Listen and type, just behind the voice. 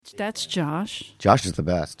That's Josh. Josh is the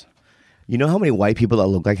best. You know how many white people that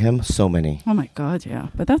look like him? So many. Oh my God, yeah.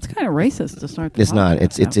 But that's kind of racist to start. It's not.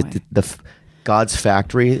 It's God's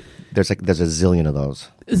factory. There's a zillion of those.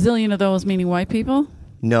 A zillion of those meaning white people.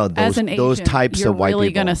 No, As an those Asian, types you're of white really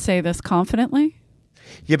people. going to say this confidently?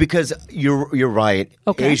 Yeah, because you're right.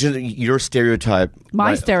 Okay. Asian, your stereotype. My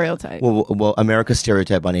right, stereotype. Well, America's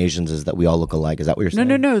stereotype on Asians is that we all look alike. Is that what you're saying?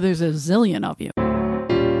 No. There's a zillion of you.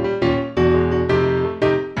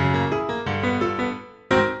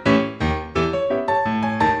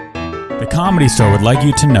 The Comedy Store would like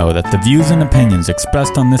you to know that the views and opinions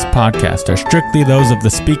expressed on this podcast are strictly those of the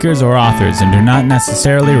speakers or authors and do not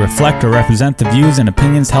necessarily reflect or represent the views and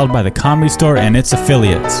opinions held by the Comedy Store and its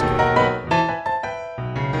affiliates.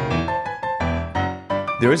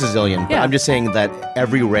 There is a zillion. But Yeah. I'm just saying that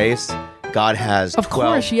every race, God has Of 12.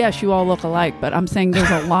 course, yes, you all look alike, but I'm saying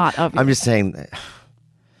there's a lot of you. I'm just saying.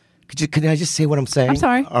 Can I just say what I'm saying? I'm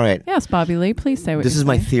sorry. All right. Yes, Bobby Lee, please say what This you're is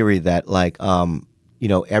my saying. theory that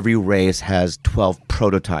every race has 12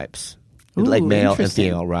 prototypes, like Ooh, male and interesting.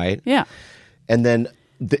 female, right? Yeah. And then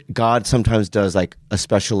God sometimes does like a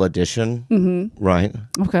special edition, right?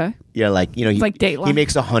 Okay. Yeah, like he like Dateline.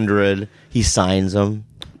 makes 100, he signs them.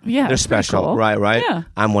 Yeah. They're it's pretty special, cool. right? Yeah.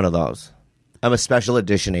 I'm one of those. I'm a special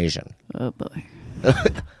edition Asian. Oh boy.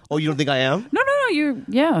 Oh, you don't think I am? No.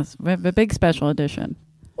 Yes, we have a big special edition.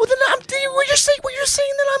 Well, then you're saying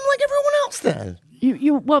that I'm like everyone else then.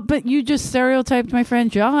 But you just stereotyped my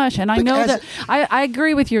friend Josh, and I know that I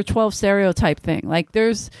agree with your 12 stereotype thing. Like,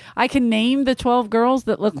 I can name the 12 girls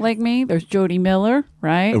that look like me. There's Jody Miller,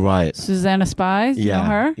 right? Right. Susanna Spies, you know Yeah.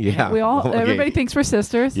 her? Yeah. We all, Okay. everybody thinks we're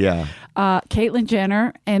sisters. Yeah. Caitlyn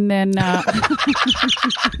Jenner, and then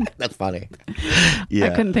That's funny. Yeah. I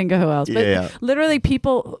couldn't think of who else. But Yeah. literally,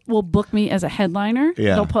 people will book me as a headliner.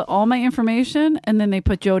 Yeah. They'll put all my information, and then they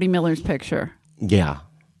put Jody Miller's picture. Yeah.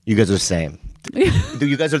 You guys are the same.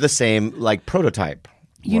 You guys are the same, like, prototype.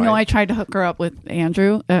 You know, I tried to hook her up with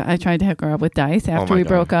Andrew. I tried to hook her up with Dice after we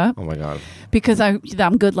broke up. Oh, my God. Because I'm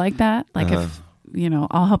good like that. Like if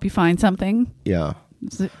I'll help you find something Yeah.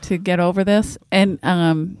 to get over this. And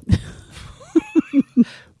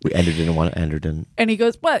We didn't want to end it in. and he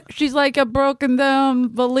goes, "What? She's like a broken down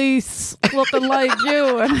valise looking like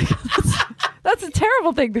you." And I go, that's a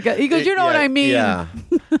terrible thing to get. He goes, "You know what I mean? Yeah.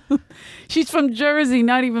 She's from Jersey,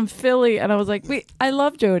 not even Philly." And I was like, "Wait, I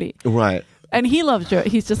love Jody." Right. And he loves Jody.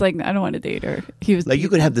 He's just like, "I don't want to date her." He was Like, you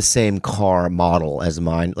could have the same car model as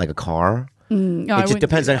mine, like a car. No, I It just wouldn't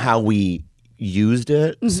depends do on how we used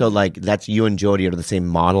it. Mm-hmm. So, like, that's you and Jody are the same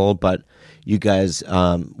model, but you guys,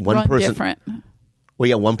 one run person. different. Well,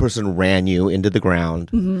 yeah, one person ran you into the ground,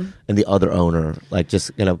 and the other owner, like, just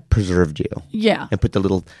preserved you. Yeah. And put the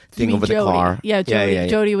little You thing mean over Jody? the car. Yeah, Jody. Yeah.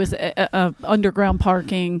 Jody was underground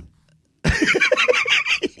parking.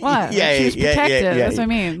 What? She was protected. That's what I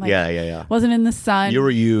mean. Like, Yeah. wasn't in the sun. You were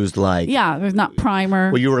used like. Yeah, there's not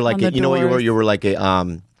primer. Well, you were like on the doors. you were like a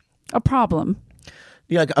A problem.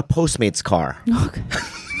 like a Postmates car. Okay.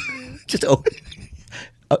 Just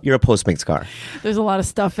you're a Postmates car, There's a lot of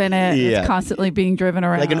stuff in it. Yeah. It's constantly being driven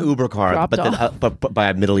around. like an Uber car, dropped but then, off. but by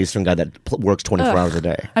a Middle Eastern guy that works 24 hours a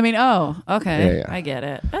day. I mean, okay. Yeah. I get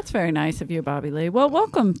it. That's very nice of you, Bobby Lee. Well,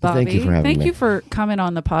 welcome, Bobby. Thank you for having me. you for coming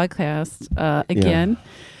on the podcast again.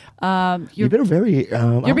 You've been very.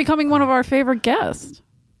 You're becoming one of our favorite guests.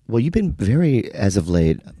 Well, you've been as of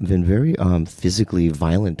late, been very physically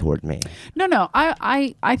violent toward me. No.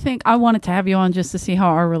 I think I wanted to have you on just to see how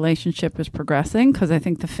our relationship is progressing because I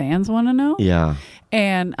think the fans want to know. Yeah.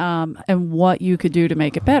 And what you could do to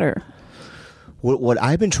make it better. What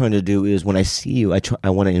I've been trying to do is when I see you, I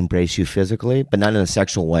want to embrace you physically, but not in a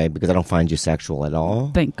sexual way because I don't find you sexual at all.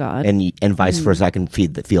 Thank God. And vice versa, I can feel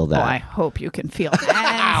that. Oh, I hope you can feel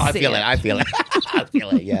that. I feel it. I feel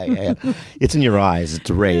it. Yeah. It's in your eyes. It's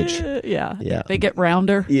rage. Yeah. They get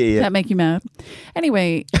rounder. Yeah. Does that make you mad?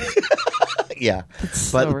 Anyway. Yeah.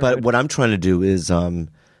 so But rude. what I'm trying to do is trying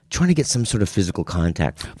to get some sort of physical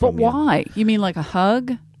contact. But from you. why? You mean like a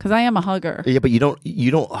hug? Because I am a hugger. Yeah, but you don't.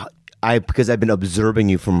 Because I've been observing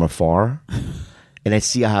you from afar, and I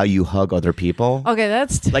see how you hug other people, Okay,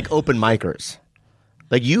 that's like open micers.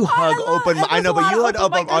 Like you hug open. there's I know, a but lot you of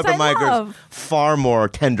hug open open micers I micers love. far more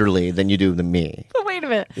tenderly than you do than me. But wait a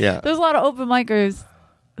minute. Yeah. There's a lot of open micers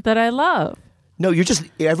that I love. No, you're just.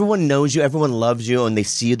 Everyone knows you. Everyone loves you, and they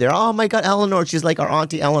see you there. Oh my God, Eleanor! She's like our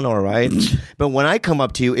auntie Eleanor, right? But when I come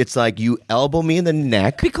up to you, it's like you elbow me in the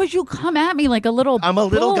neck. Because you come at me like a little I'm a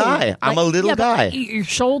little bull. guy. I'm a little but guy. Your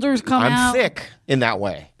shoulders come out. I'm thick in that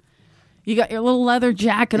way. You got your little leather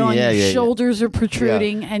jacket on, your shoulders are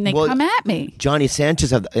protruding, and they come at me. Johnny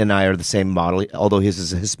Sanchez and I are the same model, although his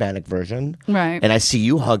is a Hispanic version. Right. And I see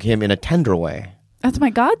you hug him in a tender way. That's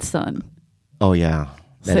my godson. Oh, yeah.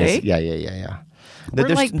 See? Yeah. We're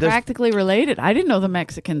like practically related. I didn't know the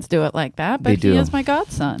Mexicans do it like that, but he is my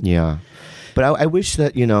godson. Yeah. But I wish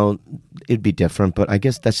that, it'd be different, but I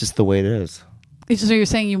guess that's just the way it is. So you're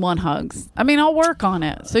saying you want hugs. I mean, I'll work on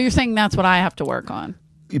it. So you're saying that's what I have to work on.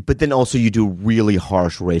 But then also you do really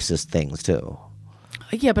harsh racist things too.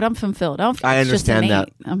 Yeah, but I'm from Philadelphia. I understand that.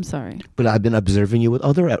 I'm sorry. But I've been observing you with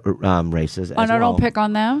other races as well. And I don't pick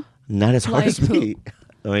on them? Not as hard as me.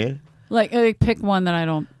 Oh, yeah? Like, pick one that I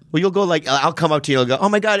don't. Well, you'll go I'll come up to you and go, oh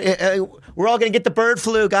my God, we're all going to get the bird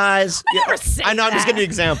flu, guys. I never say I know, that. I'm just giving you an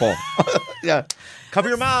example. Yeah. Cover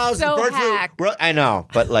your mouths. So bird flu. I know,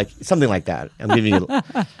 but like something like that. I'm giving you,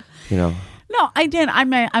 No, I did.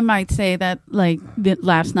 I might say that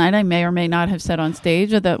last night I may or may not have said on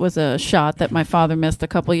stage that was a shot that my father missed a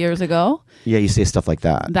couple years ago. Yeah, you say stuff like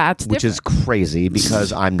that. Which is crazy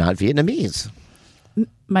because I'm not Vietnamese.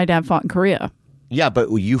 My dad fought in Korea. Yeah, but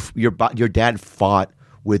your dad fought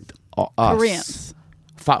with us. Koreans.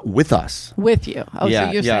 Fought with us. With you. Oh, yeah,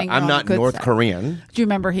 so you're saying I'm not North side. Korean. Do you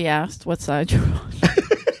remember he asked what side you're on?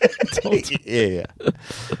 Yeah.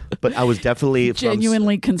 But I was definitely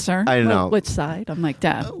genuinely concerned. I know which side. I'm like,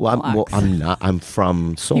 Dad. I'm not. I'm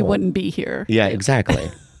from Seoul. You wouldn't be here. Yeah,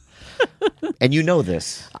 exactly. And you know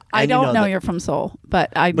this. I don't know you're from Seoul,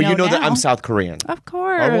 but I. But know you know now. that I'm South Korean. Of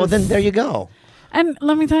course. Oh, well, then there you go. And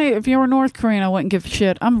let me tell you, if you were North Korean, I wouldn't give a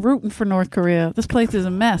shit. I'm rooting for North Korea. This place is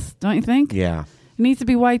a mess, don't you think? Yeah. It needs to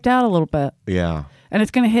be wiped out a little bit. Yeah. And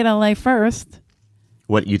it's going to hit LA first.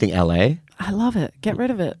 What, you think LA? I love it. Get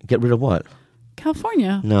rid of it. Get rid of what?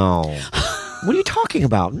 California. No. What are you talking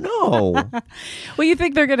about? No. Well, you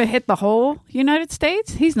think they're going to hit the whole United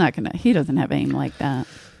States? He's not going to. He doesn't have aim like that.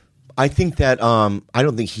 I think that I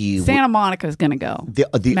don't think Santa Monica is going to go.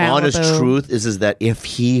 The honest truth is that if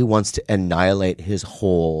he wants to annihilate his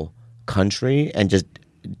whole country and just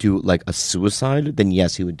do like a suicide, then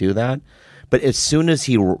yes, he would do that. But as soon as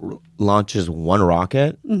he launches one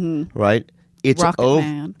rocket, right, it's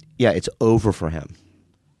over. Yeah, it's over for him.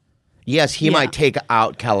 Yes, he might take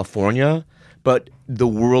out California, but the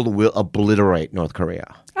world will obliterate North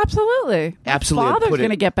Korea. Absolutely. Absolutely. My father's going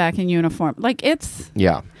to get back in uniform. Like, it's...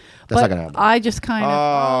 Yeah. That's not going to happen. I just kind of...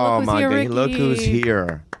 Oh, my God. Look who's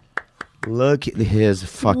here. Look at his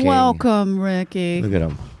fucking... Welcome, Ricky. Look at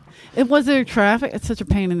him. Was there traffic? It's such a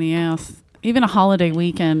pain in the ass. Even a holiday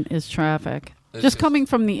weekend is traffic. Just coming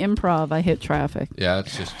from the Improv, I hit traffic. Yeah,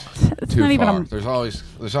 it's just it's too not far. even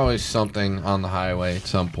There's always something on the highway at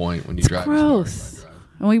some point when you drive. Gross.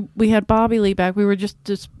 And we had Bobby Lee back. We were just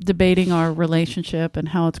debating our relationship and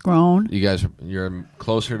how it's grown. You guys, you're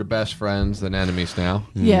closer to best friends than enemies now.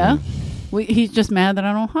 Yeah. He's just mad that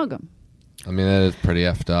I don't hug him. I mean, that is pretty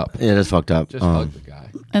effed up. Yeah, that's fucked up. Just hug the guy.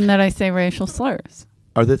 And that I say racial slurs.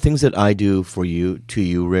 Are there things that I do to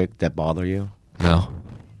you, Rick, that bother you? No.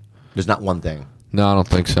 There's not one thing. No, I don't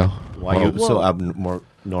think so. Why are you so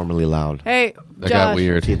abnormally loud? Hey, that got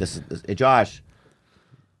weird. See, hey, Josh.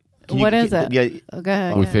 What is it? Yeah. Oh, go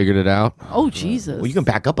ahead. We figured it out. Oh, Jesus. Well, you can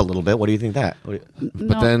back up a little bit. What do you think that? But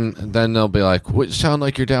then they'll be like, "What? Sound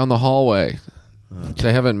like you're down the hallway."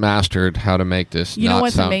 They haven't mastered how to make this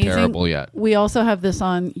not sound amazing? terrible yet. We also have this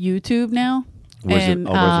on YouTube now. Where's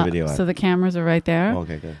the video at? So the cameras are right there. Oh,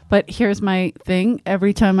 okay, good. But here's my thing.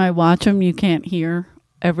 Every time I watch them, you can't hear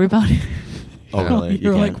everybody. Oh, really?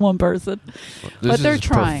 You're like one person. This but they're is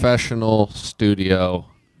trying. Professional studio.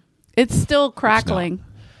 It's still crackling.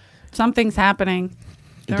 Something's happening.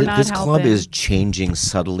 This club is changing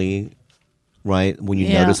subtly, right? When you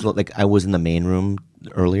notice, like I was in the main room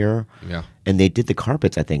earlier, and they did the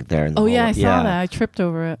carpets, I think, there. In the I saw that. I tripped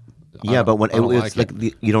over it. Yeah, but when it's like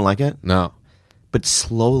you don't like it? No. But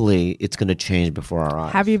slowly, it's going to change before our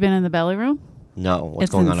eyes. Have you been in the belly room? No.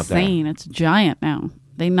 What's going on up there? It's insane. It's giant now.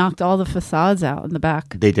 They knocked all the facades out in the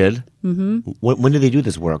back. They did? Mm-hmm. When do they do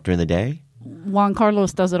this work? During the day? Juan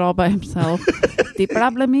Carlos does it all by himself. The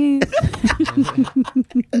problem is...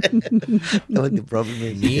 The problem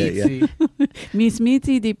is... Miss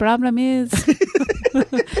Mitzi, the problem is...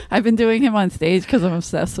 I've been doing him on stage because I'm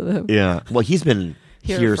obsessed with him. Yeah. Well, he's been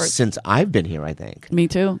here since I've been here, I think. Me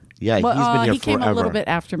too. Yeah, he's been here forever. He came a little bit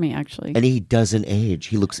after me, actually. And he doesn't age.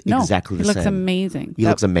 He looks exactly the same. He looks amazing. He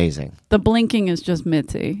looks amazing. The blinking is just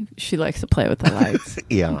Mitzi. She likes to play with the lights.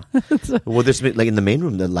 Yeah. Well, there's like in the main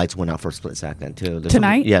room, the lights went out for a split second too. There's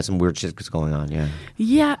Tonight? Some weird shit going on. Yeah.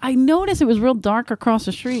 Yeah, I noticed it was real dark across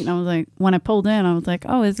the street, and I was like, when I pulled in, I was like,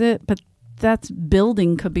 oh, is it? But that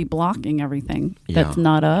building could be blocking everything. That's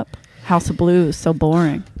not up. House of Blues, so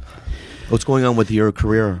boring. What's going on with your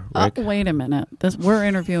career, Rick? Wait a minute. We're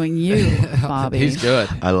interviewing you, Bobby. He's good.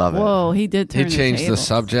 I love it. Whoa, he did turn He changed the tables.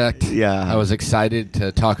 subject. Yeah. I was excited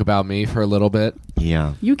to talk about me for a little bit.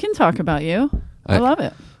 Yeah. You can talk about you. I love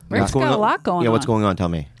it. Rick's got a lot going on. Yeah, what's going on? Tell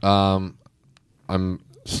me. I'm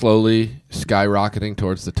slowly skyrocketing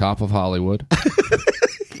towards the top of Hollywood.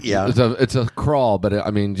 Yeah. It's a crawl, but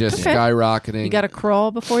just Okay. skyrocketing. You got to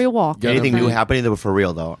crawl before you walk. Anything new Right? happening though for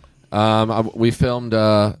real though? We filmed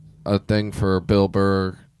a thing for Bill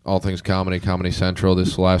Burr, All Things Comedy Central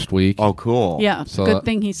this last week. Oh, cool. Yeah, So good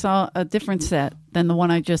thing he saw a different set than the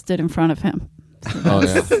one I just did in front of him. So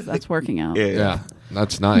that's working out. Yeah,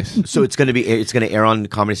 that's nice. So it's gonna air on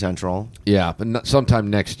Comedy Central. Yeah, but sometime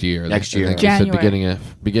next year. Next I year. think they said January.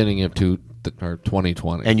 beginning of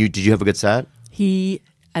 2020. And did you have a good set? He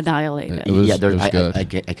annihilated. It was, yeah, it was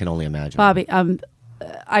good. I can only imagine. Bobby,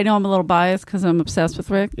 I know I'm a little biased because I'm obsessed with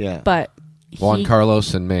Rick. Yeah. But Juan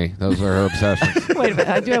Carlos and me. Those are her obsessions. wait a minute.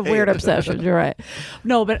 I do have weird obsessions. You're right.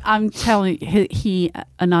 No, but I'm telling you, he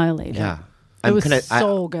annihilated. Yeah. It was kinda-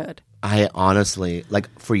 so good. I honestly, like,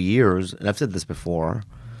 for years, and I've said this before,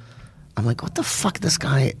 I'm like, what the fuck, this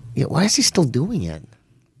guy? Why is he still doing it?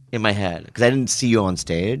 In my head, because I didn't see you on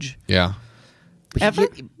stage. Yeah. But Ever?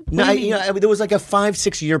 No, What do you mean? there was like a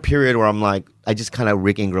 5-6 year period where I'm like, I just kind of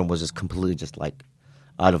Rick Ingram was just completely just like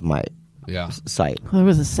out of my Yeah. sight. There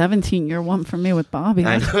was a 17-year one for me with Bobby.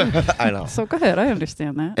 I know. So go ahead. I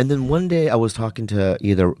understand that. And then one day I was talking to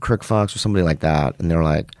either Kirk Fox or somebody like that, and they're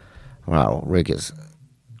like, "Wow, Rick is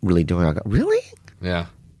really doing." I go, "Really?" Yeah.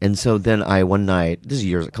 And so then one night, this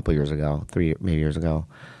is a couple years ago, maybe years ago,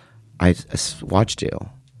 I watched you,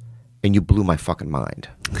 and you blew my fucking mind.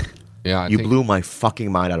 Yeah. You blew my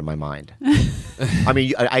fucking mind out of my mind. I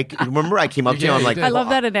mean, I remember I came up to you, Yeah, I'm you like, did. I love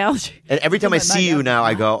that analogy. and every time I Blew my see mind you out. now,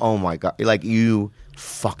 I go, "Oh my god!" Like you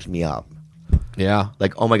fucked me up. Yeah.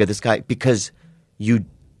 Like, oh my god, this guy, because you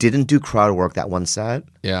didn't do crowd work that one set.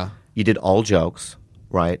 Yeah. You did all jokes,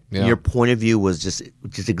 right? Yeah. And your point of view was just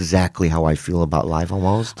exactly how I feel about life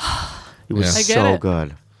almost. It was Yeah. I get so it.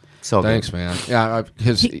 good. So Thanks, good. man. Yeah,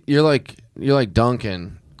 because you're like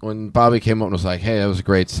Duncan. When Bobby came up and was like, "Hey, that was a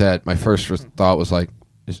great set," my first thought was like,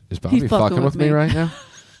 "Is Bobby He's fucking with me me. right now?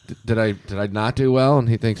 Did I not do well?" And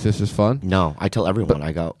he thinks this is fun. No, I tell everyone.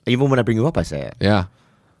 I go, even when I bring you up, I say it. Yeah.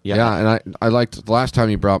 Yeah. Yeah, and I liked the last time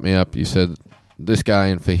you brought me up. You said this guy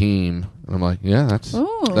and Fahim, and I'm like, yeah, that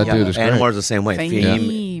Ooh. dude is great. Anwar's the same way.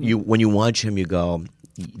 Fahim. When you watch him, you go,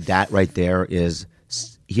 that right there is.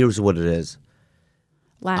 Here's what it is.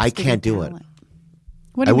 Lasting can't do talent. it.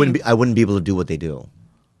 What do you mean? I wouldn't be able to do what they do.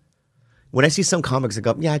 When I see some comics, I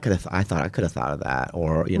go, yeah, I could have thought of that,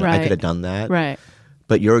 or I Right. could have done that. Right.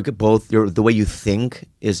 But the way you think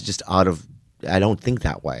is just out of. I don't think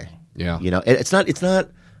that way. Yeah. It's not.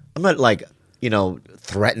 I'm not like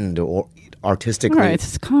threatened or artistically. All right,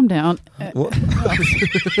 just calm down. What?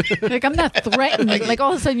 Like I'm not threatening. Like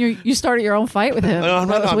all of a sudden you started your own fight with him. No, I'm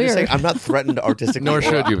That not. was I'm weird. just saying I'm not threatened artistically. Nor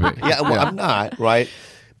should you be. Yeah, well, I'm not, right?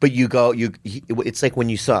 But you go. It's like when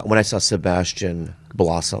I saw Sebastian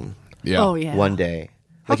blossom Yeah. Oh yeah. one day.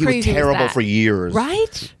 How Like he was crazy was terrible that? for years,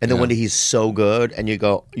 Right? And then Yeah. one day he's so good, and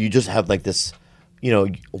you just have like this,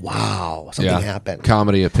 wow, something happened.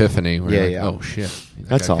 Comedy epiphany. Where Yeah, you're yeah. like, oh shit.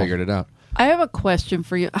 That's I all. figured it out. I have a question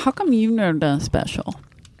for you. How come you've never done a special?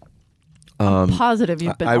 Positive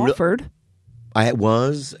you've been I re- offered. I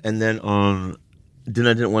was, and then I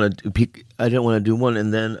didn't want to do one,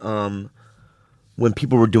 and then when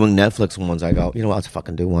people were doing Netflix ones, I go, I'll just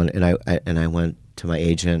fucking do one, and I went to my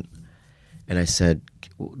agent, and I said,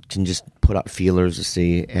 can you just put out feelers to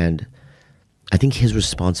see, and I think his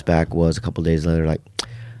response back was a couple days later, like,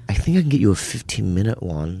 I think I can get you a 15-minute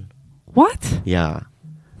one. What? Yeah.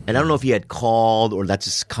 And I don't know if he had called or that's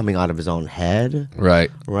just coming out of his own head. Right.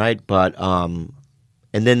 Right. But, and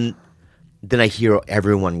then I hear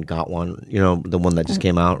everyone got one, the one that just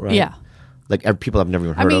came out, right? Yeah. Like people I've never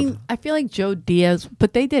even I heard mean, of. I feel like Joe Diaz,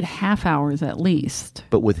 but they did half hours at least.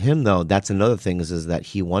 But with him, though, that's another thing is that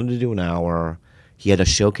he wanted to do an hour. He had to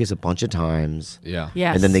showcase a bunch of times. Yeah.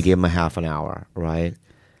 Yes. And then they gave him a half an hour, right?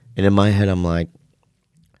 And in my head, I'm like,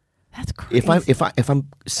 That's crazy. if I'm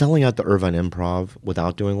selling out the Irvine Improv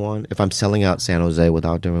without doing one, if I'm selling out San Jose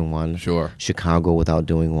without doing one, Sure. Chicago without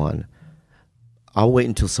doing one, I'll wait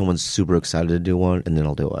until someone's super excited to do one, and then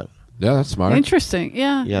I'll do it. Yeah, that's smart. Interesting.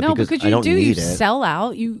 Yeah. Yeah, no, because because I you don't do. You need it. sell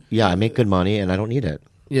out. You. Yeah, I make good money, and I don't need it.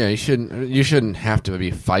 Yeah, you shouldn't have to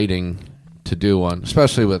be fighting to do one,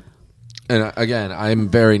 especially with. And again, I'm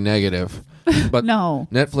very negative, but No.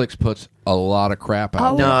 Netflix puts a lot of crap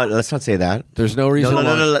out. Oh. there. No, let's not say that. There's no reason. No,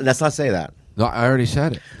 why. let's not say that. No, I already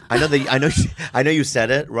said it. I know that. I know you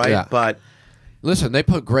said it, right? Yeah. But Listen, they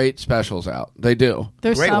put great specials out. They do.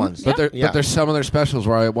 There's Great some, ones. yeah. But there's some of their specials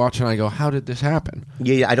where I watch and I go, how did this happen?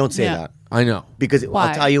 yeah, I don't say Yeah. that. I know. Because Why?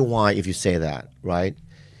 I'll tell you why if you say that, right?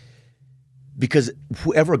 Because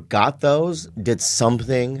whoever got those did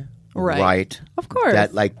something right. Of course.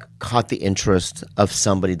 That like caught the interest of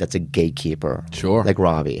somebody that's a gatekeeper. Sure. Like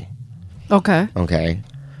Robbie. Okay. Okay.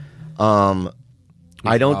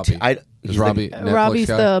 I don't. Robbie? I Is Robbie the, Netflix Robbie's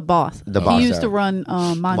guy? the boss. The He boss used there. to run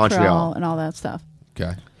Montreal Montreal. and all that stuff.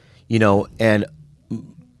 Okay. and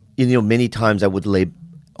many times I would lay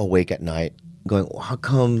awake at night going, well, how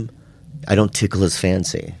come I don't tickle his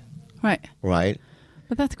fancy, Right. right?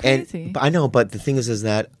 But that's And crazy. but I know, but the thing is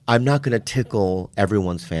that I'm not going to tickle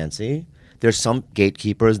everyone's fancy. There's some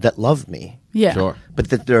gatekeepers that love me, yeah. Sure. but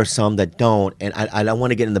there are some that don't, and I don't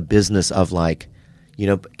want to get in the business of like,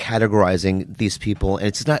 categorizing these people, and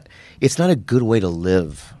it's not a good way to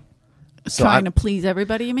live. So Trying to please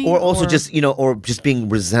everybody, you mean? or also just or just being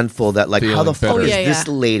resentful that like how Feeling the fuck better. is Oh, yeah, this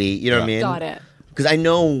yeah. lady? You know what I mean? Got it. Because I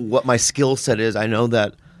know what my skill set is. I know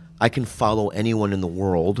that I can follow anyone in the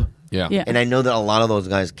world. Yeah. Yeah. And I know that a lot of those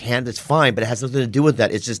guys can't. It's fine, but it has nothing to do with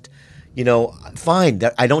that. It's just, fine.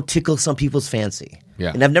 That I don't tickle some people's fancy.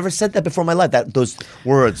 Yeah. And I've never said that before in my life. Those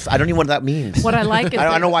words. I don't even know what that means. What I like is I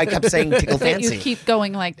don't know why I kept saying tickle that fancy. you keep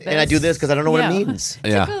going like this. and I do this because I don't know what Yeah. it means.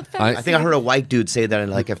 Yeah. Tickle the I think I heard a white dude say that in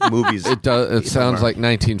like movies. It does. It sounds like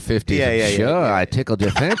 1950s. Yeah. Sure, I tickled your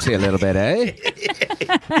fancy a little bit, eh?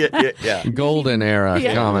 yeah. Golden era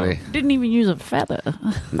Yeah. comedy. Didn't even use a feather.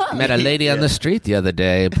 Met a lady on the street the other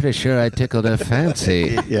day. Pretty sure I tickled her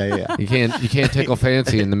fancy. Yeah. You can't tickle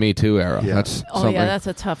fancy in the Me Too era. Yeah. That's Oh something. yeah, that's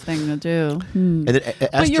a tough thing to do. And then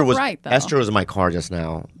Esther you're was right, though. Esther was in my car just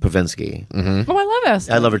now. Pavinsky. Oh, I love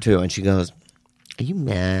Esther. I love her too, and she goes, "Are you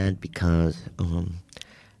mad because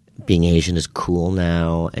being Asian is cool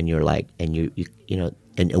now, and you're like, and you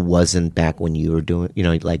and it wasn't back when you were doing,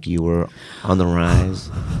 like you were on the rise."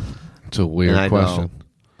 It's a weird And I question.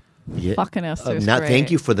 Yeah. Fucking Esther's Now, great.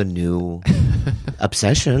 thank you for the new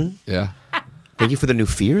obsession. Yeah. Thank you for the new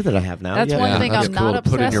fear that I have now. That's Yeah. one Yeah, thing that's I'm cool not to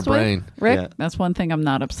put in obsessed your with. brain. Rick, Yeah. that's one thing I'm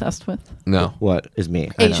not obsessed with. No. What is me?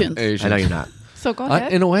 I know. Asians. I know you're not. So go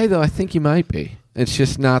ahead. In a way, though, I think you might be. It's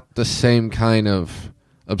just not the same kind of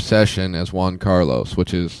obsession as Juan Carlos,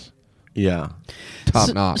 which is Yeah. top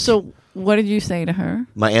so, notch. so what did you say to her?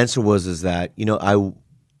 My answer was that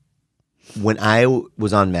when I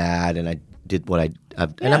was on Mad and I did what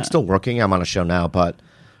and Yeah. I'm still working. I'm on a show now, but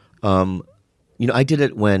I did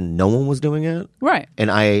it when no one was doing it, Right. and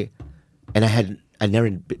I'd never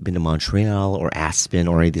been to Montreal or Aspen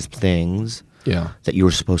or any of these things yeah. that you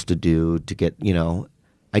were supposed to do to get.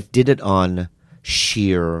 I did it on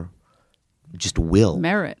sheer just will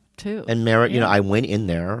Merit too. and merit. Yeah. I went in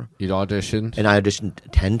there. You'd auditioned. And I auditioned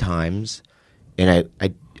 10 times, and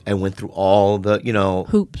I went through all the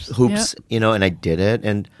Hoops. and I did it,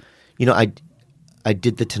 and I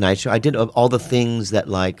did the Tonight Show. I did all the things that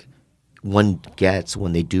like one gets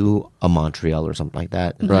when they do a Montreal or something like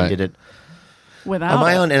that. And I Right. did it Without on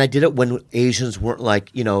my it. own, and I did it when Asians weren't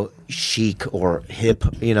like chic or hip.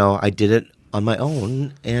 I did it on my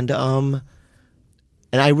own, and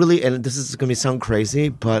I really, and this is going to sound crazy,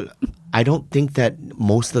 but I don't think that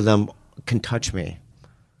most of them can touch me.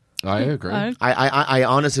 I agree. I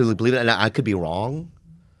honestly believe it, and I could be wrong,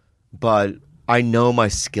 but I know my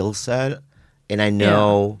skill set, and I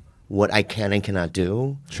know what I can and cannot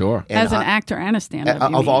do. Sure. And As an actor and a stand-up,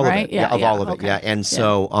 you of mean, all right? of it, of all of it, okay. yeah. And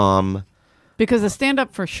so, because the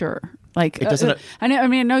stand-up for sure, like It doesn't- I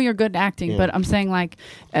know you're good at acting, but I'm saying like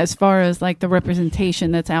as far as like the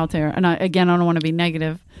representation that's out there, and I don't want to be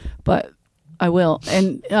negative, but I will.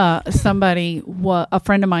 And a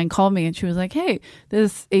friend of mine called me, and she was like, "Hey,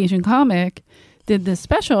 this Asian comic did this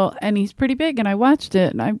special, and he's pretty big, and I watched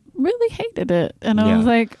it, and I really hated it." And I Yeah. was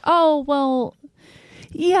like, "Oh well,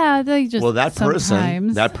 yeah, they just that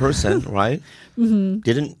sometimes. person, right?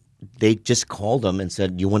 Didn't they just called them and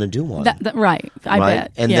said, "You want to do one?" That right, I right?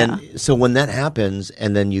 bet, And yeah. then, so when that happens,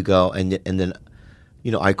 and then you go, and then,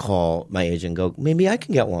 I call my agent and go, maybe I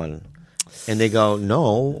can get one, and they go,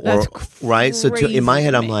 no, That's right. So in my crazy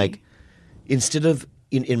head, to I'm me. like, instead of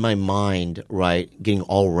in my mind, right, getting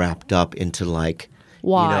all wrapped up into like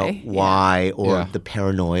Why? why or Yeah. the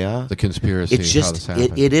paranoia. The conspiracy. It's of how this just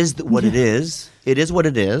happened. it is what it is. It is what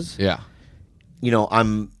it is. Yeah.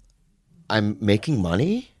 I'm making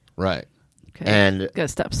money. Right. Okay. And gotta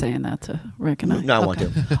stop saying that to Rick and I. no, I want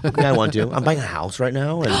to. Yeah, I want to. I'm buying a house right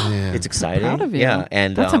now, and it's exciting. Proud of you. Yeah,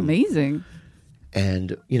 and that's amazing.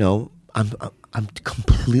 And I'm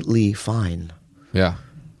completely fine. Yeah.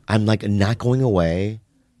 I'm like not going away.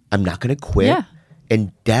 I'm not going to quit. Yeah.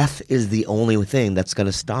 And death is the only thing that's going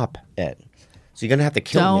to stop it. So you're going to have to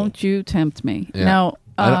kill me. Don't you tempt me. Yeah. No.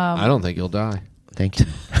 I don't think you'll die. Thank you.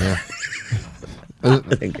 Yeah.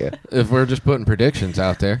 Thank you. If we're just putting predictions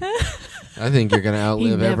out there, I think you're going to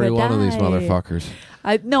outlive never every one of these died. motherfuckers.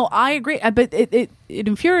 No, I agree. But it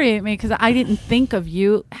infuriated me because I didn't think of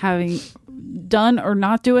you having done or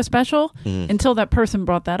not do a special until that person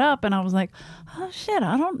brought that up, and I was like, oh shit,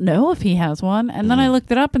 I don't know if he has one. And then I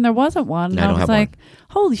looked it up and there wasn't one, and I was like,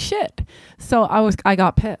 holy shit. So I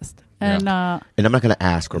got pissed. And I'm not going to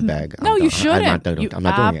ask or beg. No, you shouldn't. I'm not doing it.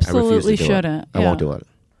 I refuse to absolutely do shouldn't. it. I won't do it.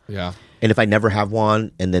 Yeah. And if I never have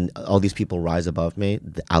one, and then all these people rise above me,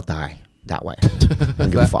 I'll die that way. I don't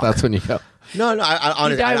give a fuck. That's when you go. No, I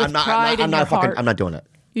honestly, I'm not doing it.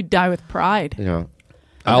 You die with pride. You know,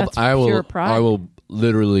 That's pure pride. I will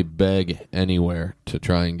literally beg anywhere to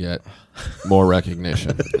try and get more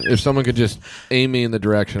recognition. If someone could just aim me in the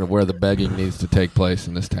direction of where the begging needs to take place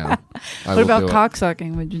in this town, I What will about do it.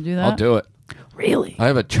 cocksucking? Would you do that? I'll do it. Really? I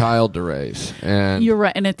have a child to raise, and You're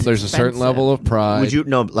right, and it's there's a certain expensive. level of pride. would you?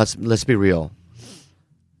 No, let's be real.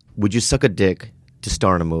 Would you suck a dick to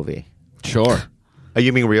star in a movie? Sure, Are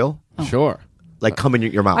you being real? sure. Like come in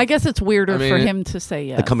your mouth. I guess it's weirder I mean, for him to say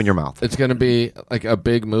yes. Like come in your mouth. It's going to be like a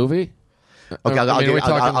big movie. Okay,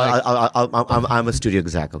 I'm I'm a studio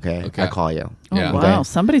exec. Okay, Okay. I call you. Oh, Yeah. wow. Okay.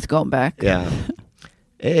 Somebody's going back. Yeah.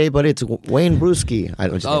 Hey, buddy, it's Wayne Brewski. I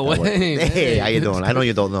don't just Oh, make that word. Wayne. Hey, how you doing? I know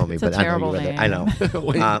you don't know me, It's a but I know terrible you read it. name. I know.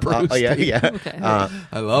 Wayne Oh yeah, Brewski. yeah. Okay.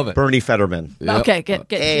 I love it. Bernie Fetterman. Yep. Okay, get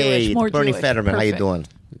Hey, Jewish, more Bernie Jewish. Fetterman. How you Perfect. doing?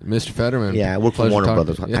 Mr. Fetterman. Yeah, I work for Pleasure Warner talking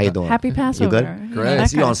Brothers. to you. How you doing? Happy Passover. good? Yeah, Great. that I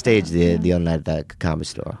see you kind on of stage stuff. the other night at the comedy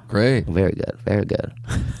store. Great. Very good, very good.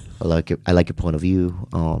 I like your point of view.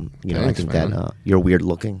 You know, Thanks, I think man. that you're weird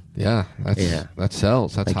looking. Yeah, that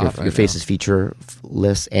sells. That's Like hot. your right face now. is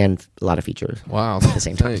featureless and a lot of features. Wow. at the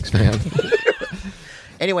same time. Thanks, man.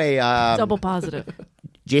 Anyway, Double positive.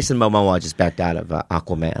 Jason Momoa just backed out of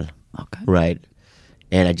Aquaman, Okay. right?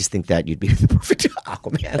 And I just think that you'd be the perfect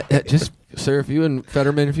Aquaman. Just, sir, if you and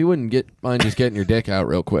Fetterman, if you wouldn't mind just getting your dick out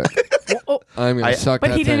real quick, I'm gonna suck But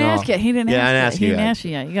that he didn't thing ask off. yet. He didn't Yeah, I didn't ask ask yet. you He didn't yet. ask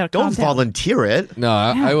you yet. You got to Don't volunteer it. No,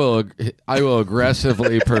 I will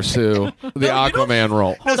aggressively pursue the Aquaman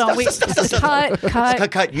role. Hold on. Wait.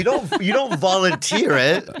 Cut. Cut. You don't volunteer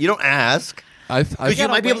it. You don't ask. Because you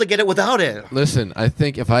might be able to get it without it. Listen, I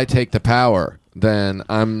think if I take the power, then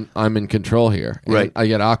I'm in control here. And Right. I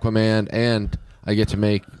get Aquaman, and I get to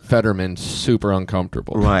make Fetterman super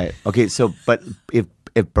uncomfortable. Right. Okay. So, but if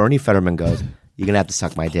Bernie Fetterman goes, you're gonna have to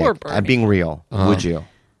suck my dick. Poor Bernie. I'm being real. Would you?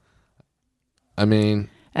 I mean,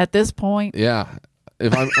 At this point, yeah.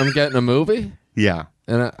 If I'm getting a movie, Yeah.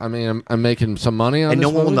 and I'm making some money on And this no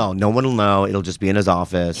one will movie? know. No one will know. It'll just be in his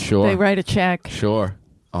office. Sure. they write a check. Sure.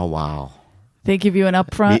 Oh wow. They give you an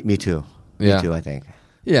upfront. Me too. Yeah. Me too. I think.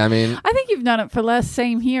 Yeah, I mean, I think you've done it for less.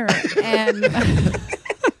 Same here.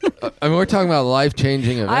 And we're talking about a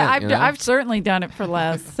life-changing event. I've certainly done it for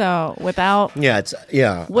less. So without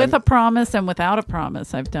Yeah. with a promise and without a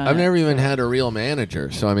promise, I've done I've it. never even had a real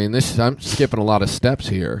manager, so I mean, I'm skipping a lot of steps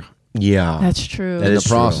here Yeah. That's true. That in the is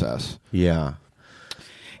true. process. Yeah.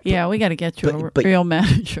 Yeah, we got to get you but- a real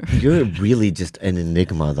manager. You're really just an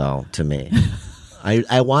enigma, though, to me.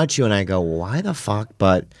 I watch you and I go, why the fuck?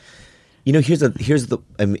 But you know, here's the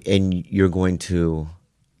and you're going to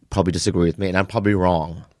probably disagree with me, and I'm probably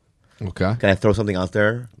wrong. Okay. Can I throw something out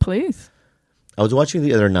there? Please. I was watching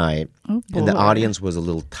the other night, Oh, and the boy. audience was a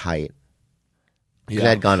little tight. Yeah. It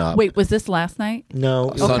had gone up. Wait, was this last night? No,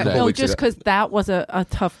 it was Sunday. a couple No, weeks just ago. because that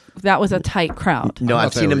was a tight crowd. No, I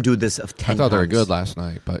I've thought seen they him were- do this of 10 I thought they were times. good last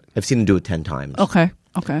night, but I've seen him do it 10 times. Okay.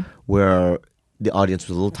 Where the audience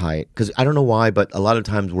was a little tight. Because I don't know why, but a lot of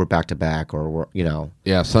times we're back to back or we're, you know.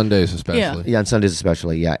 yeah, Sundays especially. Yeah, on Sundays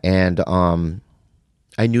especially, yeah. And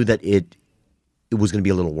I knew that it was going to be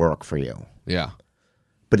a little work for you. Yeah.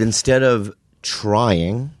 But instead of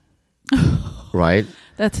trying, right?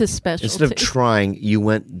 That's his specialty. Instead of trying, you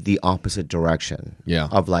went the opposite direction. Yeah.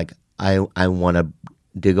 Of like, I want to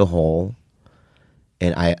dig a hole,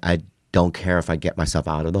 and I don't care if I get myself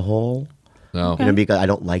out of the hole. No. You know, because I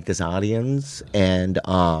don't like this audience. And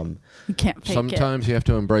you can't fake it. Sometimes you have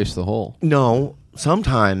to embrace the whole. no,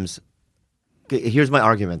 sometimes, here's my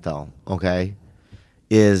argument though, okay?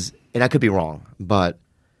 And I could be wrong, but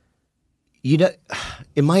you know,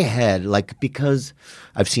 in my head, like, because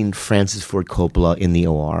I've seen Francis Ford Coppola in the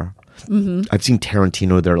OR, I've seen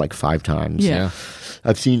Tarantino there like 5 times. Yeah.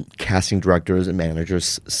 I've seen casting directors and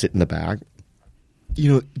managers sit in the back.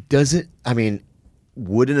 You know,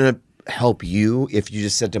 wouldn't it help you if you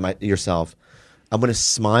just said to yourself, I'm going to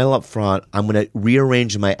smile up front, I'm going to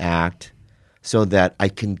rearrange my act so that I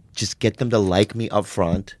can just get them to like me up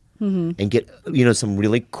front and get some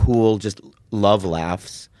really cool just love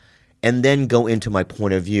laughs, and then go into my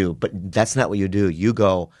point of view. But that's not what you do. You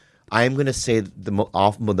go, I'm going to say the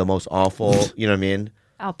most awful, you know what I mean?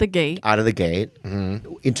 Out the gate. Out of the gate. In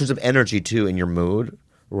terms of energy, too, in your mood,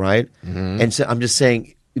 right? And so I'm just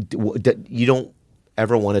saying that you don't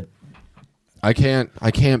ever want to... I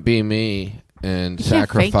can't be me and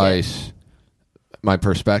sacrifice my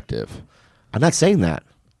perspective. I'm not saying that.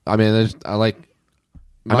 I mean, I'm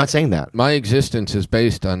not saying that. My existence is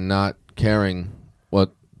based on not caring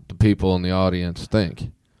what the people in the audience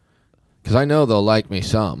think. Because I know they'll like me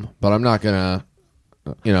some, but I'm not gonna,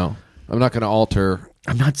 I'm not gonna alter.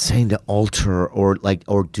 I'm not saying to alter or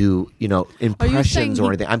do impressions or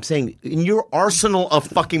anything. I'm saying in your arsenal of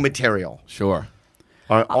fucking material, Sure.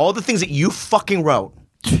 are all the things that you fucking wrote.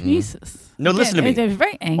 Jesus. No, listen to me. They're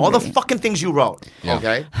very angry. All the fucking things you wrote. Yeah.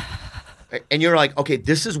 Okay. And you're like, okay,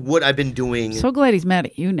 this is what I've been doing. So glad he's mad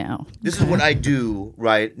at you now. This is what I do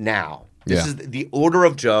right now. This Yeah. is the order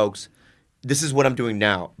of jokes. This is what I'm doing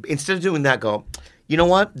now. Instead of doing that, go, you know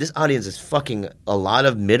what? This audience is fucking a lot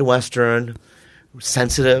of Midwestern,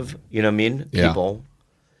 sensitive, you know what I mean, Yeah. people.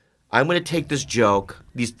 I'm going to take this joke,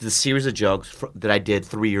 the series of jokes that I did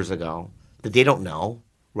 3 years ago that they don't know,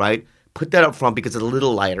 right? Put that up front because it's a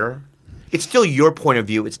little lighter. It's still your point of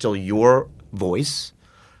view. It's still your voice.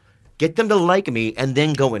 Get them to like me and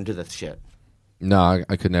then go into the shit. No,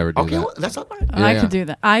 I could never do Okay, that. well, that's not bad. I Yeah. could do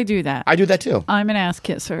that. I do that. I do that too. I'm an ass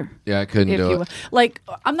kisser. Yeah, I couldn't If do you it. will. Like,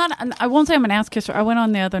 I'm not. I won't say I'm an ass kisser. I went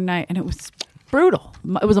on the other night and it was brutal.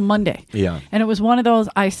 It was a Monday. Yeah. And it was one of those.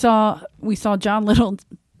 We saw John Little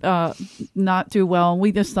not do well, and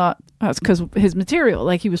we just thought that's because his material,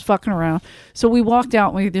 like he was fucking around. So we walked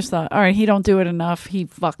out and we just thought, all right, he don't do it enough. He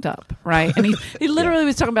fucked up, right? And he literally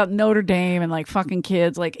was talking about Notre Dame and like fucking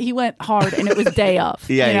kids. Like he went hard, and it was day of.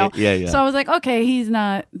 Yeah, you know? yeah. So I was like, okay, he's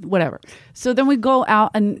not whatever. So then we go out,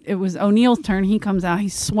 and it was O'Neill's turn. He comes out,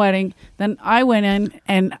 he's sweating. Then I went in,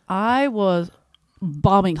 and I was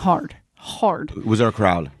bombing hard. Was there a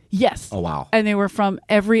crowd? Yes. Oh, wow. And they were from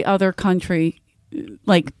every other country.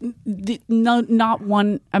 Like, not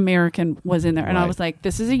one American was in there. And I Right. was like,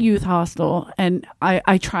 this is a youth hostel. And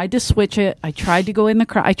I tried to switch it. I tried to go in the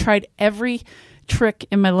crowd. I tried every trick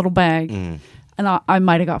in my little bag. And I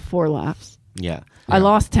might have got 4 laughs. Yeah. I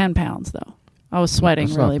lost 10 pounds, though. I was sweating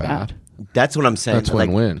That's not really bad. bad. That's what I'm saying. That's like,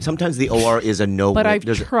 win-win. Sometimes the OR is a no-win. But I've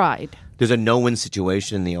There's tried. a no-win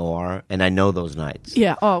situation in the OR, and I know those nights.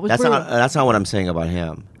 Yeah. Oh, it was That's brutal. not what I'm saying about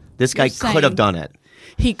him. This guy You're could have saying- done it.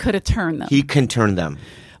 He could have turned them. He can turn them.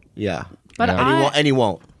 Yeah. But Yeah. And he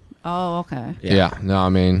won't. Oh, okay. Yeah. No, I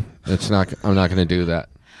mean, I'm not going to do that.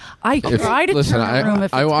 I try to Listen, turn a room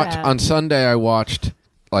if I it's watched bad. on Sunday. I watched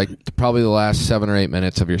like probably the last 7 or 8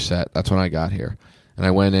 minutes of your set. That's when I got here, and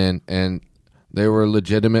I went in, and they were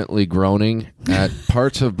legitimately groaning at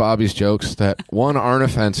parts of Bobby's jokes that, one, aren't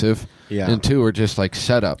offensive, Yeah. and two, are just like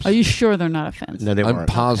setups. Are you sure they're not offensive? No, they I'm weren't.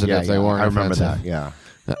 positive they weren't I remember offensive. that. Yeah.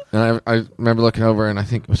 And I remember looking over, and I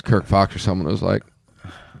think it was Kirk Fox or someone was like,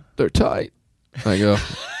 "They're tight." I go,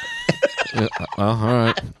 "Yeah, well, all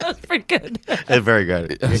right." That's pretty good. They're very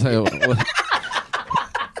good. I say, well,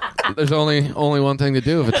 there's only one thing to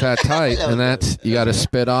do if it's that tight, and that's you got to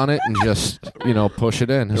spit on it and just push it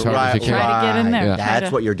in as hard as you can. Try to get in there. Yeah. Try That's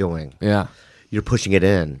to- what you're doing. Yeah, You're pushing it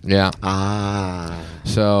in. yeah. Ah.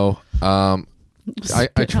 So I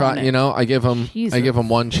Spit try. on it. I give them Jesus.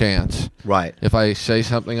 one chance. Right. If I say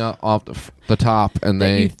something off the top, and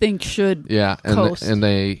that you they think should coast. and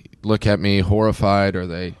they look at me horrified, or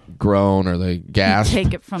they groan, or they You gasp,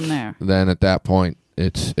 take it from there. then at that point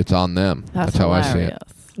it's on them. That's how I hilarious. see it.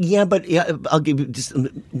 Yeah, but I'll give you just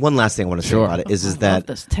one last thing I want to say Sure. about it is I love that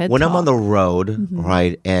this TED when I'm Talk. on the road,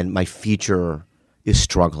 right, and my feature is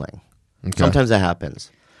struggling, Okay. sometimes that happens.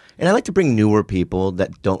 And I like to bring newer people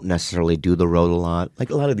that don't necessarily do the road a lot. Like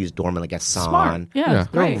a lot of these doormen, like Hassan. Smart. Yeah, Yeah.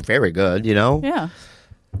 it's They're great. very good, you know? Yeah.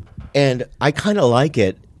 And I kind of like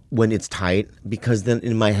it when it's tight because then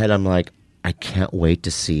in my head I'm like, I can't wait to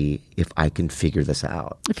see if I can figure this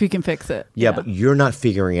out. If you can fix it. Yeah, but you're not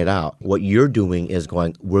figuring it out. What you're doing is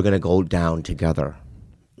going, we're going to go down together.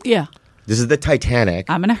 Yeah. This is the Titanic.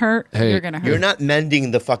 I'm going to hurt. Hey, You're going to hurt. You're not mending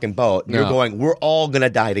the fucking boat. You're No. going, we're all going to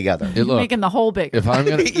die together. It, look, making the hole big. if I'm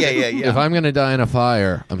gonna Yeah. if I'm gonna die in a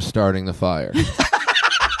fire, I'm starting the fire.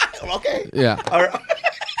 Okay. Yeah, All right.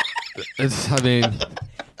 I mean,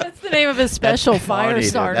 That's the name of his special fire Funny, dude.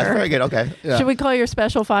 starter. That's very good. Okay. yeah. Should we call your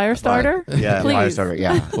special fire starter? Yeah, Please. fire starter.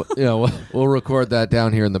 Yeah. We'll record that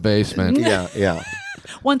down here in the basement. yeah.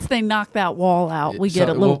 Once they knock that wall out, we get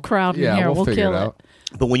a little crowd in here. We'll figure kill it out.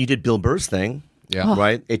 But when you did Bill Burr's thing, Yeah.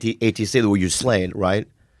 Right? ATC, where you slayed, right?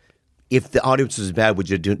 If the audience was bad, would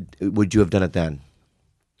you have done it then?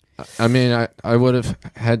 I mean, I would have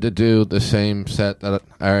had to do the same set that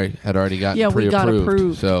I had already gotten Yeah, we got pre-approved.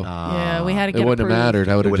 approved. So Yeah, we had to get it wouldn't have approved. mattered.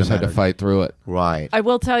 I would have wouldn't just had to have fight through it. Right. I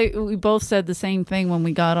will tell you, we both said the same thing when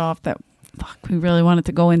we got off, that fuck, we really wanted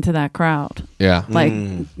to go into that crowd. Yeah. Like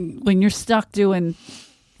when you're stuck doing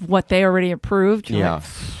what they already approved, you're Yeah.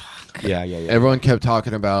 like, Yeah. Everyone kept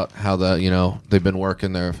talking about how they've been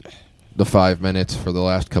working the 5 minutes for the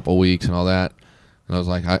last couple weeks and all that. And I was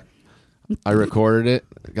like, I recorded it,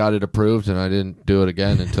 got it approved, and I didn't do it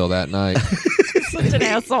again until that night. such an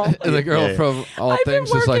asshole. And the girl from All I've been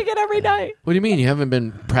Things was working like, it every night. "What do you mean you haven't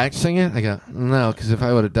been practicing it?" I go, "No, because if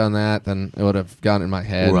I would have done that, then it would have gotten in my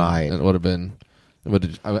head. Right. And it would have been.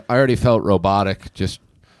 I already felt robotic, just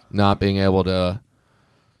not being able to.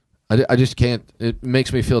 I just can't. It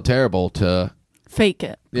makes me feel terrible to Fake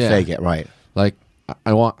it. Fake it, right. Like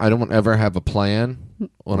I don't ever have a plan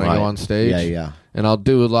when I Right. go on stage. Yeah. And I'll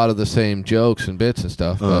do a lot of the same jokes and bits and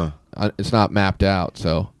stuff, but it's not mapped out.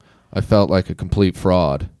 So I felt like a complete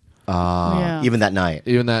fraud Yeah. Even that night.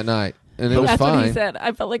 even that night, and it was That's fine. what he said.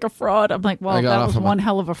 I felt like a fraud. I'm like, well, I got that off was of one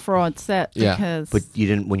hell of a fraud set. Yeah. Because But you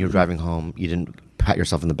didn't, when you were driving home, you didn't pat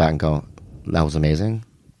yourself in the back and go, that was amazing?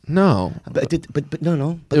 No, But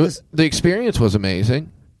no. But the experience was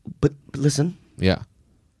amazing. but listen, Yeah.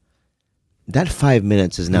 that 5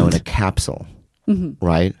 minutes is now in a capsule,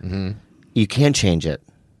 right? Mm-hmm. You can't change it.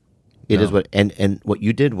 It No. is what, and what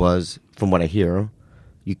you did was, from what I hear,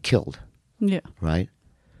 you killed, yeah. right?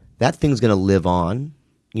 That thing's going to live on,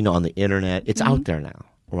 on the internet. It's out there now,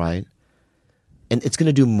 right? And it's going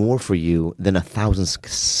to do more for you than 1,000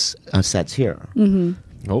 sets here.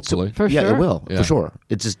 Hopefully. For Yeah, sure. it will, Yeah. for sure.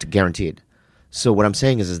 It's just guaranteed. So what I'm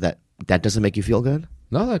saying is that doesn't make you feel good?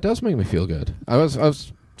 No, that does make me feel good. I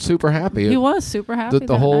was super happy. He was super happy. the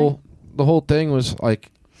that whole thing was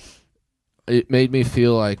like, it made me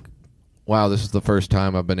feel like, wow, this is the first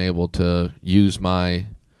time I've been able to use my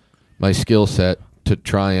skill set to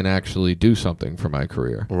try and actually do something for my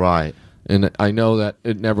career. Right. And I know that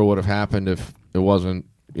it never would have happened if it wasn't,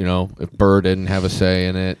 if Burr didn't have a say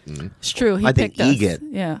in it. And It's true. He I think picked us. Egget-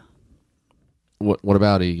 Yeah. what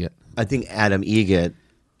about Egget? I think Adam Egget,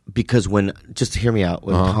 because just hear me out,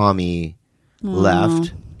 when Tommy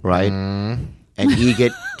left, right, and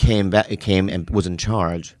Egget came and was in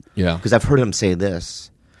charge. Yeah. Because I've heard him say this,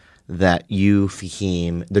 that you,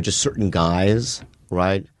 Fahim, they're just certain guys,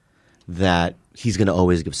 right, that he's going to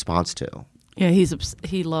always give spots to. Yeah,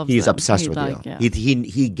 he loves He's them. obsessed He with like, you. Yeah.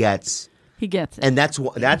 He gets. He gets it. And that's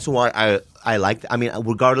why I like. I mean,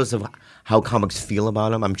 regardless of how comics feel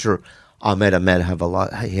about him, I'm sure Ahmed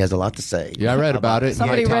he has a lot to say. Yeah, I read about it.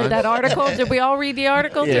 Somebody Yeah, read that article. Did we all read the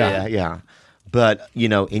article? Yeah. But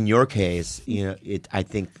in your case, I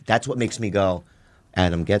think that's what makes me go,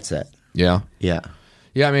 Adam gets it. Yeah. Yeah.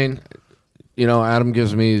 Yeah, I mean, Adam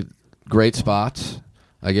gives me great spots.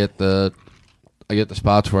 I get the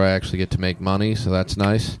spots where I actually get to make money, so that's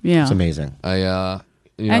nice. Yeah. It's amazing. And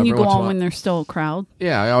You every go once in a on while- when there's still a crowd.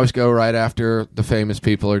 Yeah, I always go right after the famous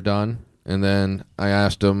people are done. And then I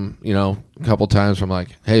asked him, a couple times, I'm like,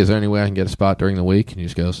 hey, is there any way I can get a spot during the week? And he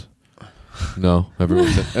just goes, no,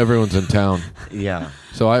 everyone's in town. Yeah.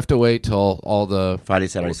 So I have to wait till all the Friday,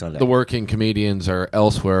 Saturday, Sunday. the working comedians are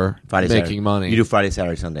elsewhere Friday, making Saturday. money. You do Friday,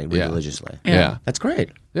 Saturday, Sunday Yeah. religiously. Yeah. That's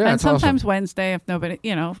great. Yeah, and it's awesome. sometimes Wednesday if nobody,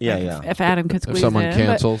 if Adam could If squeeze someone in.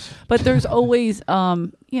 cancels. But there's always,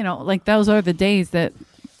 like those are the days that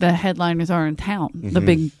the headliners are in town, the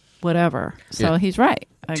big whatever. So Yeah. he's right.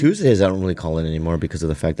 Tuesdays I don't really call in anymore because of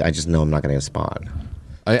the fact that I just know I'm not going to get a spot.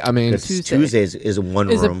 I mean, Tuesdays is one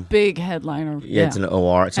Is a room. big headliner. Yeah, it's an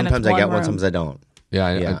OR. Sometimes I one get one, room. sometimes I don't.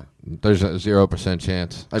 yeah, there's a 0%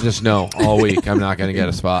 chance. I just know all week I'm not going to get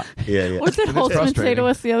a spot. Yeah. What did Holtzman say frustrating. to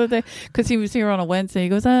us the other day? Because he was here on a Wednesday. He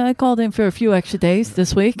goes, I called in for a few extra days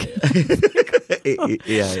this week.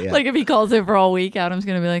 yeah. Like if he calls in for all week, Adam's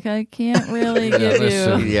going to be like, I can't really give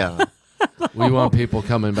listen. you. Yeah. We want people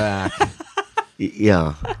coming back.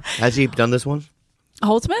 Yeah. Has he done this one?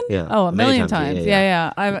 Holtzman? Yeah. Oh, a Many million times. times.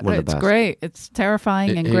 Yeah. Yeah. One of the It's best. great. It's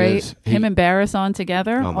terrifying and He great. is. Him and Barris on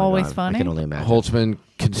together. Oh my Always God. funny. I can only imagine. Holtzman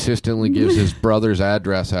consistently gives his brother's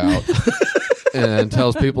address out and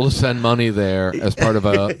tells people to send money there as part of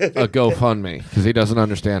a GoFundMe because he doesn't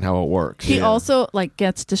understand how it works. He also like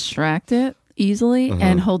gets distracted easily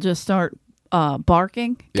and he'll just start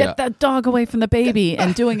barking. Get Yeah. that dog away from the baby,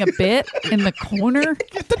 and doing a bit in the corner.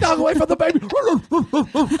 Get the dog away from the baby.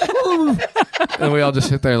 And we all just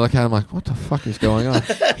sit there and look at him like, what the fuck is going on?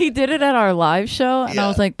 He did it at our live show, and I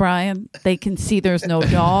was like, Brian, they can see there's no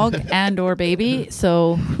dog and or baby,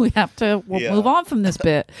 so we have to move on from this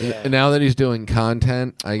bit. And now that he's doing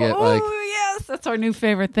content, I get like... yes, that's our new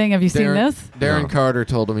favorite thing. Have you seen this? Darren Carter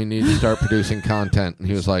told him he needs to start producing content, and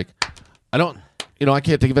he was like, I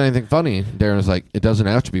can't think of anything funny. Darren was like, it doesn't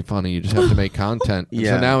have to be funny. You just have to make content. And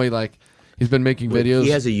so now he's been making videos. He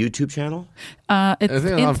has a YouTube channel? It's I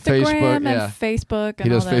think Instagram on Facebook, and Facebook. And He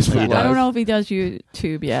does all that Facebook stuff. I Live. don't know if he does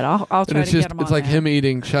YouTube yet. I'll and try it's to just, get him it's on like there. him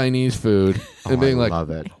eating Chinese food and being I like, love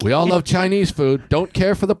it. we all love Chinese food. Don't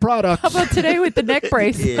care for the product. How about today with the neck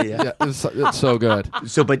brace? Yeah, it's so good.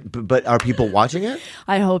 So, but are people watching it?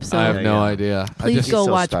 I hope so. I have no yeah. idea. Please go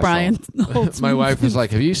so watch special. Brian Holtzman. My wife was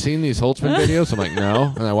like, have you seen these Holtzman videos? I'm like,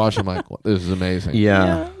 no. And I watched them like, this is amazing.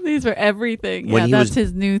 Yeah, these are everything. When Yeah, he that's was-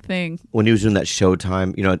 his new thing. When he was doing that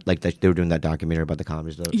Showtime, like they were doing that documentary about the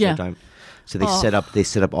comedy show. Yeah. Showtime. So they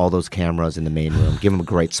set up all those cameras in the main room, give him a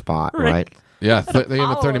great spot, right? Yeah, they gave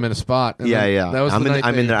him a 30-minute spot. And Yeah, then yeah. That was I'm the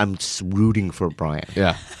night in there. I'm just rooting for Brian.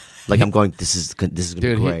 Yeah. Like I'm going. This is gonna be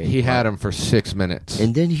Dude, great. he had him for 6 minutes.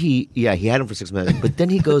 And then he had him for 6 minutes. But then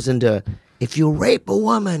he goes into, if you rape a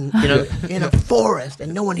woman, in a forest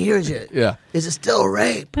and no one hears it, Yeah. is it still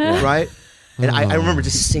rape? Right? And I remember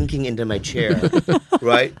just sinking into my chair,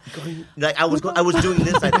 right? Going, like I was doing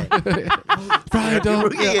this, I think. Brian,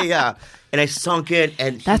 don't. Yeah. And I sunk in,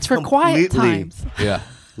 and That's for quiet times. Yeah.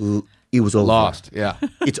 It was over. Lost. Yeah.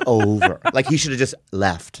 It's over. Like he should have just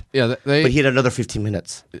left. Yeah. But he had another 15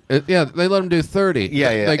 minutes. They let him do 30. Yeah.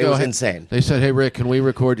 They It was "Hey," insane. They said, hey, Rick, can we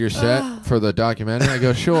record your set for the documentary? I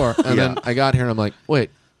go, sure. And then I got here and I'm like,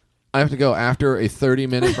 wait, I have to go after a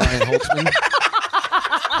 30-minute Brian Holtzman?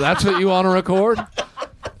 That's what you want to record?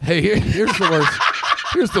 Hey, here's the worst.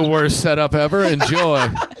 Here's the worst setup ever. Enjoy.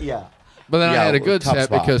 Yeah. But then I had a good tough set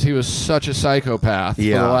spot. because he was such a psychopath for the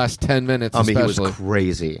Yeah. last 10 minutes I mean, he especially. was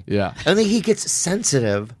crazy. Yeah. And then he gets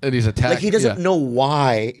sensitive. And he's attacked. Like he doesn't know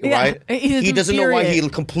why, Yeah, right? he's He doesn't know why he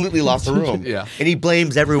infuriated. completely lost the room. Yeah. And he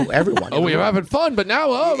blames everyone. Oh, we were having fun, but now,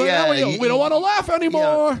 we don't want to laugh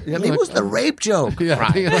anymore. Yeah. I mean, it was the rape joke.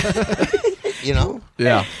 Yeah. You know?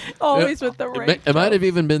 Yeah. Always with the rape. It might have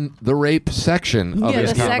even been the rape section of Yeah,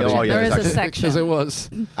 his the section. comedy. Oh, yeah, There is a exactly. section. Because it was.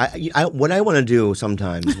 What I want to do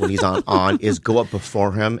sometimes when he's on is go up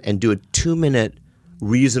before him and do a 2-minute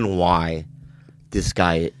reason why this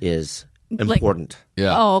guy is important.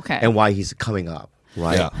 Yeah. Oh, okay. And why he's coming up,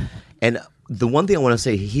 right? Yeah. And the one thing I want to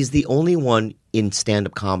say, he's the only one in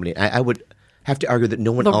stand-up comedy. I would have to argue that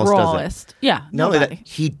no one the else does it. rawest. Yeah. Not only nobody. that,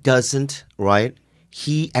 he doesn't, right?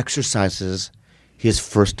 He exercises his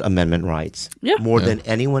First Amendment rights Yeah. more than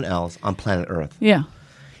anyone else on planet Earth. Yeah.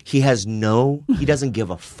 He doesn't give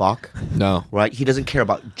a fuck. No. Right? He doesn't care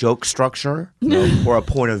about joke structure or a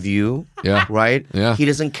point of view. Yeah. Right? Yeah. He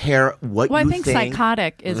doesn't care what Well, you I think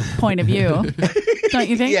psychotic is point of view. Don't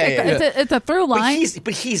you think? Yeah, yeah. It's a through line.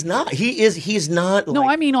 But he's not. He's not. No,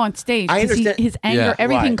 like, I mean on stage. I 'cause understand. his anger, Yeah,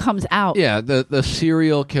 everything right. comes out. Yeah, the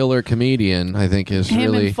serial killer comedian, I think, is Him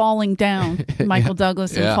really. and falling down. Michael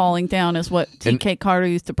Douglas and Yeah. falling down is what T.K. Carter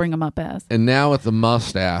used to bring him up as. And now with the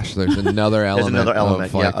mustache, there's another element. There's another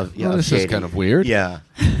element. Of like, of this is shady. kind of weird. Yeah.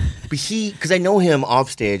 But because I know him off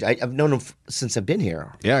stage. I've known him since I've been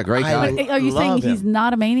here. Yeah, great guy. Are you saying love he's him.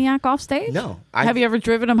 not a maniac off stage? No. Have you ever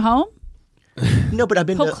driven him home? No, but I've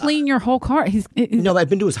been. He'll to, clean your whole car. He's No, but I've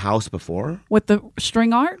been to his house before. with the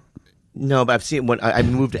string art. No, but I've seen when I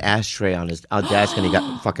moved an ashtray on his desk and he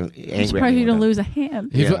got fucking angry. He's at probably me to one time. lose a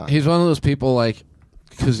hand. Yeah. He's one of those people like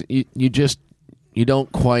because you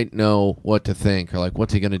don't quite know what to think or like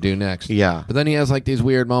what's he going to do next. Yeah. But then he has like these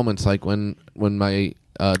weird moments, like when my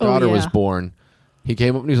daughter was yeah. born, he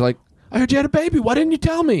came up and he's like, "I heard you had a baby. Why didn't you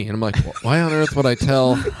tell me?" And I'm like, "Why on earth would I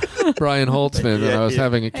tell Brian Holtzman that I was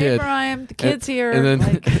having a Hey, kid?" Brian, the kid's here. And then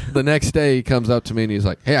like, the next day he comes up to me and he's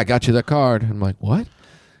like, "Hey, I got you the card." And I'm like, "What?"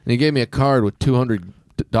 And he gave me a card with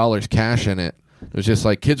 $200 cash in it. It was just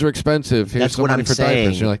like, kids are expensive. Here's That's some what money I'm for saying.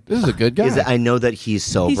 diapers. You're like, this is a good guy. Is that I know that he's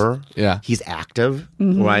sober. Yeah. He's active,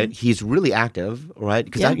 right? He's really active, right?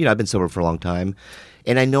 Because Yeah. I've been sober for a long time,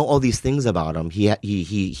 and I know all these things about him.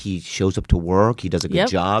 He shows up to work. He does a good Yep.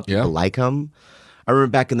 job. Yeah. People like him. I remember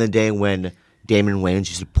back in the day when Damon Wayans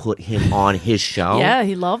used to put him on his show. yeah,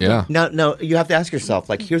 he loved Yeah. it. No, you have to ask yourself,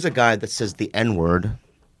 like, here's a guy that says the N-word,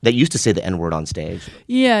 that used to say the N-word on stage,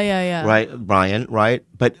 Yeah. right, Brian, right?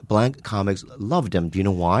 But Blank Comics loved him. Do you know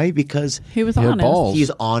why? Because He was He had honest. balls. he's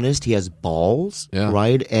honest, he has balls, Yeah.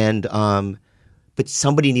 right? And But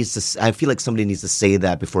somebody needs to. I feel like somebody needs to say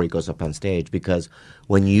that before he goes up on stage, because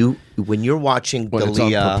when you're watching When it's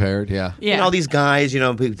Dalia, unprepared, yeah. you know, all these guys, you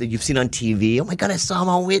know, that you've seen on TV. Oh my God, I saw him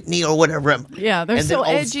on Whitney or whatever. Yeah, they're and so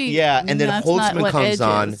then edgy. Yeah, and then That's not Holtzman what comes edge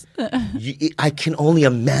on. is. I can only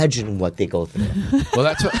imagine what they go through. Well,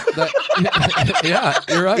 that's what. Yeah,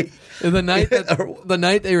 you're right. And the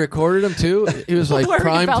night they recorded him too, it was like Worried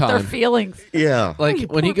prime about their time. feelings. Yeah,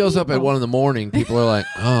 Like when he goes up at 1 a.m, people are like,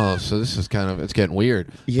 "Oh, so this is it's getting weird."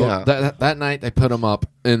 Yeah. But that night they put him up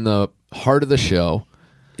in the heart of the show,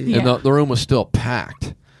 and the room was still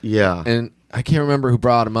packed. yeah. And I can't remember who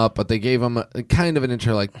brought him up, but they gave him a kind of an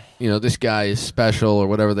intro, like, you know, this guy is special or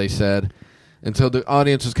whatever they said. And so the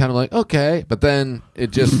audience was kind of like, okay, but then it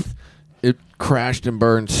just it crashed and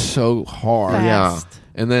burned so hard. Fast.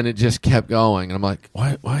 And then it just kept going, and I'm like,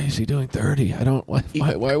 why is he doing 30? I don't. Why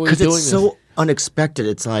are we doing Because this? it's so unexpected.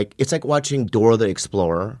 It's like watching Dora the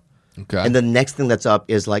Explorer. Okay. And the next thing that's up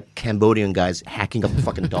is like Cambodian guys hacking up a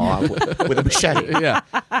fucking dog with a machete. yeah.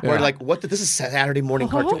 We're like, what? This is Saturday morning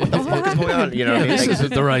cartoon. What the fuck is going on? You know, what I mean? This Like,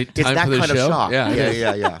 isn't the right it's time that for the kind show. of shock.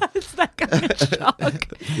 Yeah. Yeah. It's that kind of shock.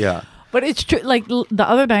 Yeah. But it's true. Like the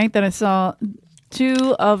other night that I saw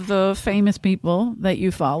 2 of the famous people that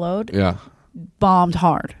you followed Yeah. bombed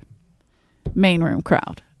hard. Main room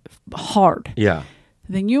crowd. Hard. Yeah.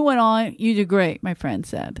 Then you went on. You did great, my friend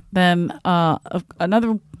said. Then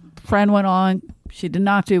another friend went on. She did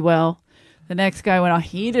not do well. The next guy went on.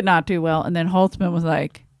 He did not do well. And then Holtzman was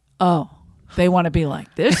like, oh, they want to be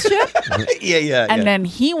like this shit? Yeah. And then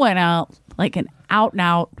he went out like an out and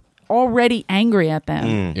out, already angry at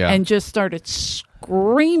them, Yeah. and just started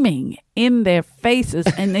screaming in their faces,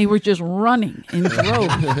 and they were just running in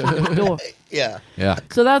droves to the door. Yeah. Yeah.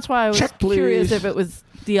 So that's why I was Check, please. curious if it was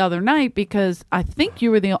the other night, because I think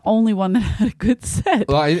you were the only one that had a good set.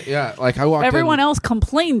 Well, I walked Everyone in, else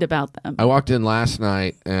complained about them. I walked in last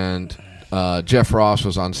night, and Jeff Ross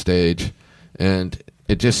was on stage, and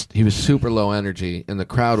he was super low energy, and the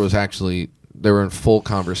crowd was actually, they were in full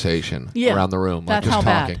conversation Yeah, around the room, like that's just how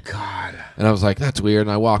bad. talking. God. And I was like, that's weird.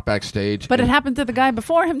 And I walked backstage. But it and, happened to the guy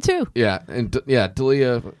before him too. yeah, and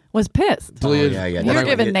Dalia. Was pissed. Dalia yeah. You're When I-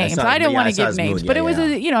 giving I names. saw- I didn't yeah, want I to saw give his names, mood. but Yeah, it was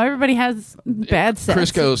yeah. everybody has bad sets.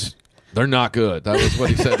 Chris goes, they're not good. That was what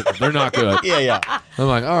he said. They're not good. Yeah. I'm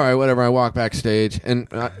like, all right, whatever. I walk backstage, and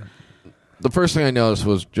the first thing I noticed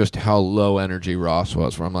was just how low energy Ross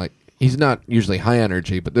was. Where I'm like, he's not usually high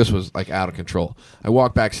energy, but this was like out of control. I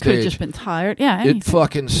walk Could have backstage. just been tired. Yeah. It anything.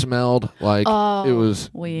 fucking smelled like it was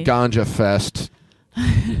weed. Ganja Fest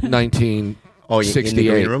 1968. Oh, in the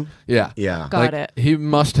green room? Yeah. Yeah. Got it. He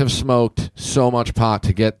must have smoked so much pot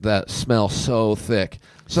to get that smell so thick.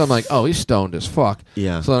 So I'm like, oh, he's stoned as fuck.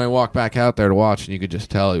 Yeah. So then I walked back out there to watch, and you could just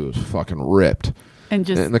tell he was fucking ripped. And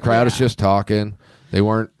just And the crowd is yeah. just talking. They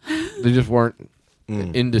just weren't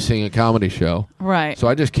into seeing a comedy show. right. So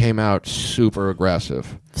I just came out super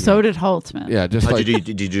aggressive. So did Holtzman. Yeah, just How like did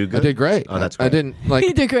you do good? I did great. Oh, that's I great. didn't like.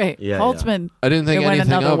 He did great. Yeah, Holtzman. I didn't think it went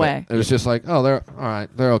anything another of way. it. It was just like, oh, they're all right.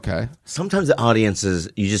 They're okay. Sometimes the audiences,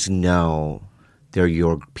 you just know they're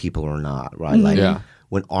your people or not, right? Like Yeah.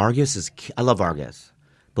 when Argus is, I love Argus,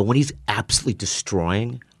 but when he's absolutely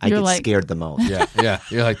destroying, I You're get like- scared the most. Yeah.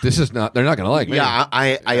 You're like, this is not. They're not going to like me. Yeah,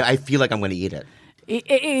 I feel like I'm going to eat it.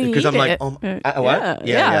 Because I'm like, what?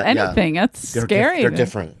 Yeah, anything. That's They're scary. They're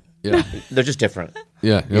different. Yeah. They're just different.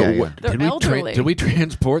 Yeah. Yeah, yeah. What, They're did we elderly. did we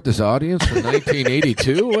transport this audience from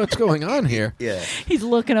 1982? What's going on here? Yeah. He's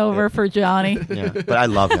looking over for Johnny. Yeah. But I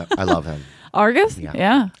love him. I love him. Argus? Yeah.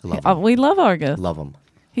 Yeah. Love him. We love Argus. Love him.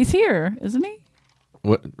 He's here, isn't he?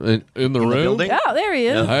 What in the room? building? Yeah, there he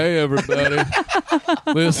is. Hey, everybody.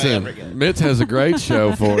 Listen, Mitz has a great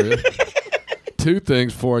show for you. 2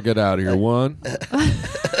 things before I get out of here. 1,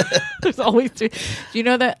 There's always 2. Do you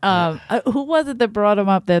know that? Who was it that brought him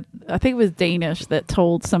up? That I think it was Danish that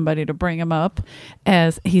told somebody to bring him up.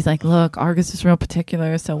 As he's like, look, Argus is real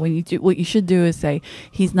particular. So when you do, what you should do is say,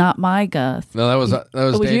 he's not my Gus. no, that was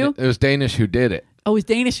was you? It was Danish who did it. Oh, it's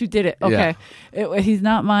Danish who did it. Okay, he's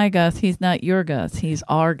not my Gus. He's not your Gus. He's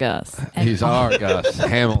our Gus. And He's our Gus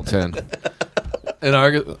Hamilton. And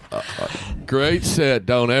our great set.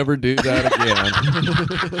 Don't ever do that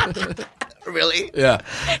again. Really? Yeah.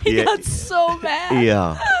 he Yeah. got so mad.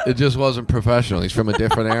 Yeah. It just wasn't professional. He's from a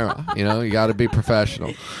different era. You know, you got to be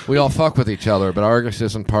professional. We all fuck with each other, but Argus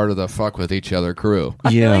isn't part of the fuck with each other crew. I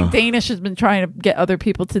feel like Danish has been trying to get other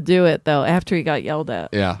people to do it though. After he got yelled at.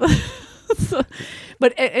 Yeah.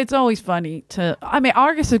 But it's always funny to. I mean,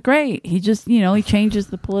 Argus is great. He just, he changes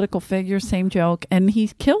the political figure, same joke, and he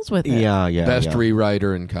kills with it. Yeah. Best yeah.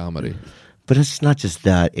 rewriter in comedy. But it's not just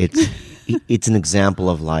that. It's it's an example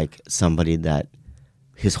of like somebody that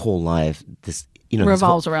his whole life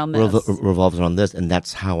revolves around this. Revolves around this, and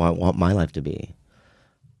that's how I want my life to be.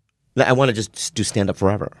 I want to just do stand up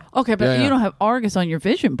forever. Okay, but you don't have Argus on your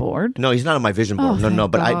vision board. No, he's not on my vision board. No.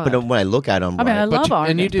 But when I look at him, I love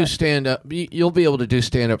Argus. And you do stand up. You'll be able to do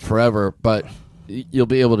stand up forever, but you'll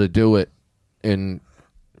be able to do it in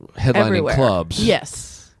headlining everywhere. Clubs.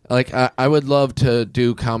 Yes. Like I would love to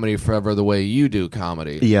do comedy forever the way you do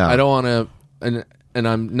comedy. Yeah. I don't want to, and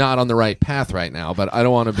I'm not on the right path right now, but I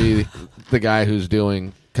don't want to be the guy who's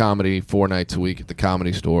doing comedy 4 nights a week at the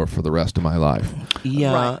Comedy Store for the rest of my life.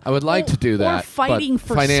 Yeah, Right. I would like to do that, or fighting but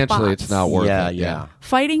for financially spots. it's not worth it. Yeah.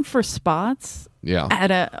 Fighting for spots Yeah. at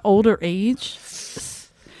an older age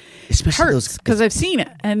Especially hurts those. because I've seen it,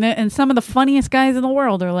 and some of the funniest guys in the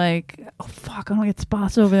world are like, "Oh fuck, I don't get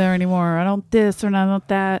spots over there anymore. I don't this or I don't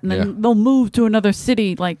that," and then they'll move to another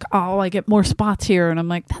city. Like, "Oh, I get more spots here," and I'm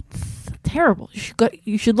like, "That's terrible.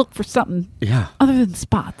 You should look for something other than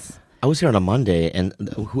spots." I was here on a Monday, and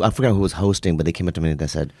I forgot who was hosting, but they came up to me and they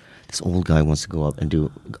said, "This old guy wants to go up and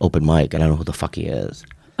do open mic, and I don't know who the fuck he is."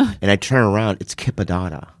 And I turn around, it's Kip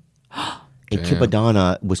Adana. And Kip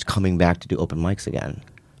Adana was coming back to do open mics again.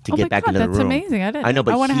 To get back into the room. That's amazing. I know,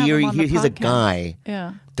 but I he's a podcast. guy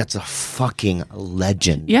Yeah. that's a fucking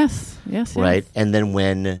legend. Yes. Right? And then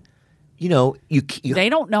when, you They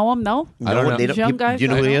don't know him though. I don't know. They Young guys do you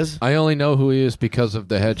know who don't he know. is? I only know who he is because of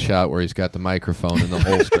the headshot where he's got the microphone in the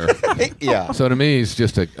holster. Yeah. So to me, he's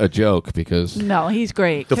just a joke because No, he's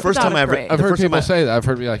great. The first time I ever- Great. I've The heard first time people say that. I've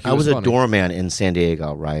heard like he I was a funny. doorman in San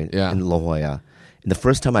Diego, right? Yeah. In La Jolla. And the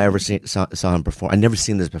first time I ever saw him perform, I'd never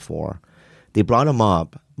seen this before. They brought him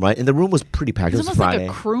up, right? And the room was pretty packed. He's It was almost Friday.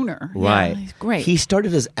 like a crooner. Right. Yeah, he's great. He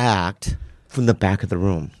started his act from the back of the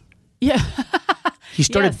room. yeah. He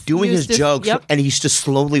started Yes, doing he was his just- jokes, yep. and he just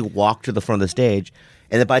slowly walked to the front of the stage.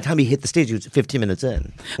 And then by the time he hit the stage, he was 15 minutes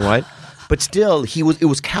in, right? But still, it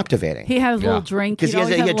was captivating. He had his Yeah. little drink. Because he has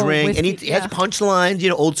a drink, and he has punchlines,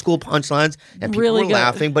 old school punchlines, and people Really were good.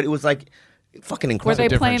 laughing, but it was like fucking Were incredible. they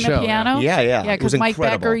different playing the show, piano? Yeah. Yeah, It was because Mike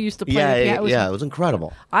incredible. Becker used to play the piano. It was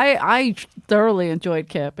incredible. I thoroughly enjoyed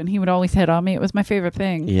Kip, and he would always hit on me. It was my favorite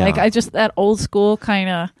thing. Yeah. Like, that old school kind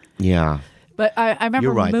of. Yeah. But I remember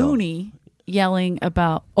You're right, though. Mooney yelling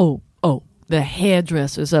about, oh, the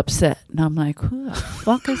hairdresser's upset. And I'm like, who the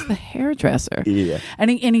fuck is the hairdresser? Yeah. And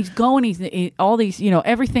he's going, all these,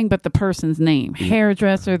 everything but the person's name.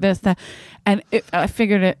 Hairdresser, this, that. And I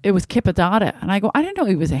figured it was Kip Adada. And I go, I didn't know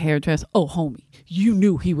he was a hairdresser. Oh, homie, you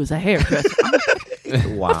knew he was a hairdresser. I'm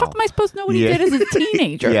like, Wow. how the fuck am I supposed to know what he did as a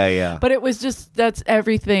teenager? Yeah. But it was just, that's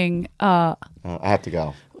everything. I have to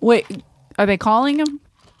go. Wait, are they calling him?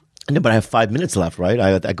 No, but I have 5 minutes left, right?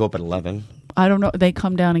 I go up at 11. I don't know. They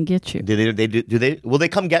come down and get you. Do they? Will they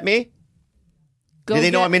come get me? Go Do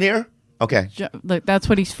they know get- I'm in here? Okay. Look, that's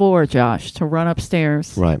what he's for, Josh, to run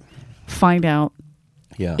upstairs, Right. find out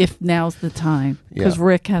Yeah. if now's the time. Because Yeah.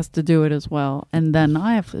 Rick has to do it as well. And then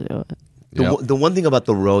I have to do it. The one thing about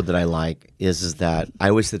the road that I like is that I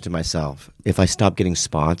always said to myself, if I stop getting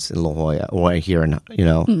spots in La Jolla or here,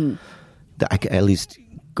 that I can at least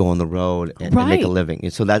go on the road and make a Right. living.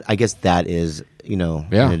 So that I guess that is an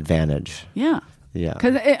advantage. Yeah. Yeah.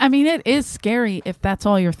 Because, it is scary if that's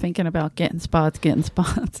all you're thinking about, getting spots,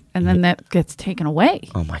 and then that gets taken away.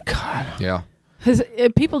 Oh my God. Yeah. Because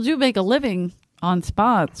people do make a living on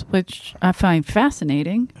spots, which I find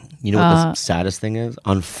fascinating. You know what the saddest thing is?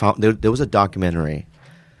 On there was a documentary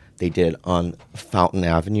they did on Fountain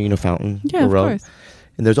Avenue. You know Fountain? Yeah, the of road? course.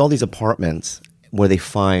 And there's all these apartments where they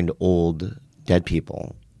find old dead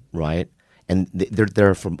people, right? And they're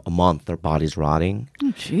there for a month. Their bodies rotting,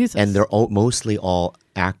 Oh, Jesus. and they're mostly all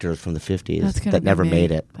actors from the 50s That's gonna that be never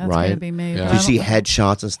made it, That's right? gonna be made. Yeah. But You I see don't-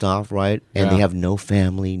 headshots and stuff, right? And Yeah. they have no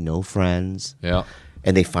family, no friends. Yeah.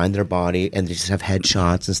 And they find their body, and they just have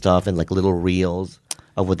headshots and stuff, and like little reels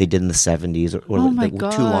of what they did in the 70s, or Oh my like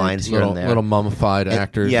God. 2 lines here and there. Little mummified And-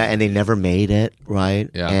 actors. Yeah, and they never made it, right?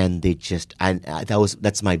 Yeah. And they just,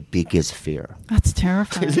 that's my biggest fear. That's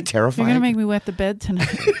terrifying. Is it terrifying? You're going to make me wet the bed tonight.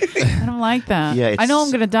 I don't like that. Yeah, I know I'm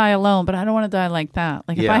it's- going to die alone, but I don't want to die like that.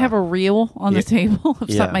 Like if Yeah. I have a reel on the Yeah. table of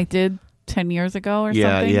Yeah. something I did 10 years ago or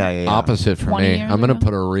Yeah, something. yeah. Opposite for 20 me. years I'm going to ago?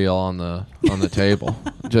 put a reel on the table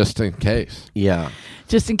just in case. Yeah.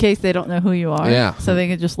 Just in case they don't know who you are. Yeah. So they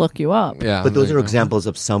can just look you up. Yeah. But those there are you go. examples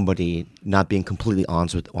of somebody not being completely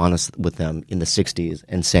honest with them in the 60s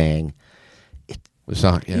and saying, It's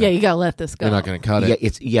not, Yeah, you got to let this go. You're not going to cut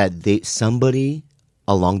it. somebody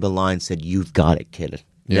along the line said, "You've got it, kid.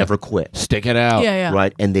 never quit. Stick it out. Yeah.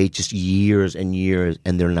 Right? And they just years and years,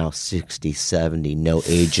 and they're now 60, 70, no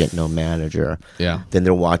agent, no manager. Yeah. Then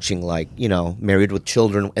they're watching, like, Married with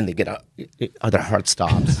Children, and they get their heart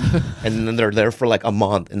stops. And then they're there for like a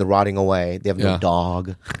month, and they're rotting away. They have no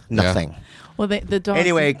dog, nothing. Well, the dog.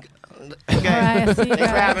 Anyway, okay. Thanks for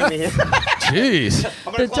having me. Jeez.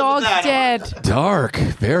 The dog's dead. Dark.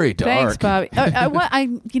 Very dark. Thanks, Bobby.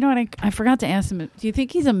 I forgot to ask him. Do you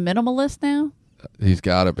think he's a minimalist now? He's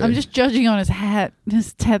got to be. I'm just judging on his hat,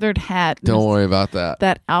 his tethered hat. Don't worry about that.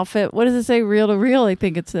 That outfit. What does it say? Real to real. I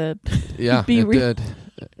think it said. Yeah, Be it real. did.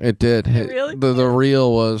 It did. Really? The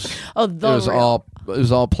reel was. Oh, It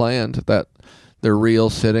was all planned. That the reel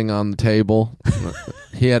sitting on the table.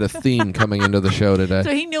 He had a theme coming into the show today.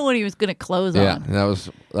 So he knew what he was going to close Yeah, on. that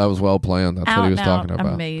was well planned. That's what he was talking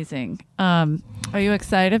about. Amazing. Are you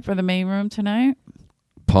excited for the main room tonight?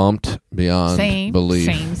 Pumped beyond belief.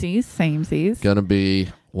 Samesies. Gonna be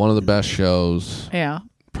one of the best shows Yeah.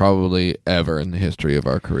 probably ever in the history of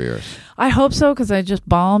our careers. I hope so, because I just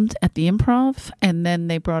bombed at the Improv, and then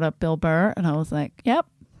they brought up Bill Burr, and I was like, yep.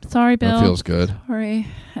 Sorry, Bill. That feels good. Sorry.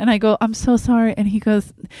 And I go, I'm so sorry. And he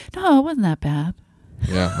goes, no, it wasn't that bad.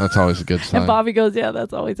 Yeah, that's always a good sign. And Bobby goes, yeah,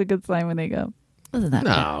 that's always a good sign when they go, wasn't that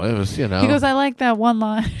bad? No, it was, He goes, I like that one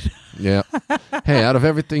line. Yeah. Hey, out of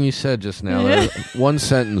everything you said just now, one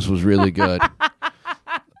sentence was really good.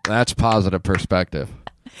 That's positive perspective.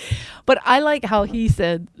 But I like how he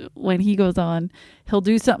said when he goes on, he'll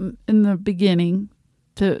do something in the beginning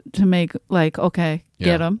to make, like, okay,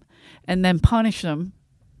 get them, and then punish them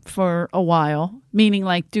for a while, meaning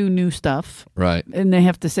like do new stuff. Right. And they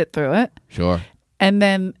have to sit through it. Sure. And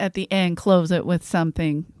then at the end, close it with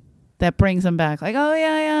something that brings them back. Like, oh,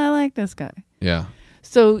 yeah, I like this guy. Yeah.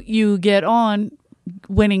 So you get on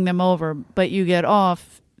winning them over, but you get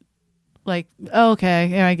off like, oh, okay,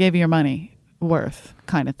 yeah, I gave you your money worth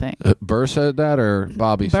kind of thing. Burr said that, or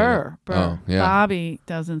Bobby said Burr. it? Oh, yeah. Bobby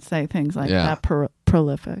doesn't say things like that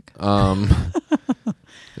prolific.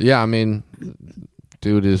 Yeah, I mean,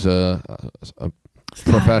 dude is a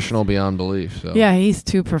professional beyond belief. So. Yeah, he's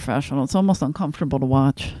too professional. It's almost uncomfortable to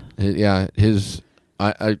watch. Yeah,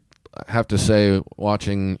 I have to say,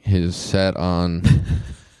 watching his set on,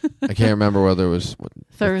 I can't remember whether it was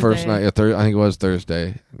Thursday. the first night. I think it was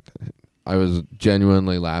Thursday. I was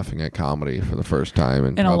genuinely laughing at comedy for the first time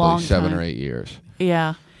in a probably long 7 time. or 8 years.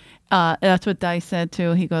 Yeah. That's what Dice said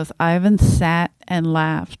too. He goes, I haven't sat and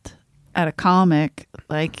laughed at a comic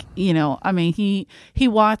like, I mean, he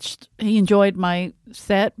enjoyed my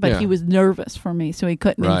set, but he was nervous for me, so he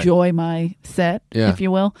couldn't enjoy my set, if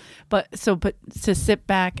you will. But to sit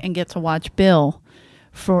back and get to watch Bill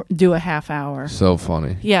do a half hour. So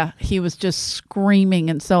funny. Yeah, he was just screaming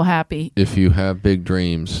and so happy. If you have big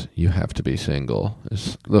dreams, you have to be single.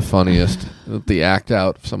 It's the funniest. The act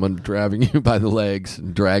out of someone grabbing you by the legs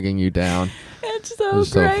and dragging you down. It's so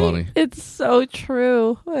It's great. so funny. It's so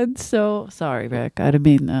true. And so sorry, Rick. I didn't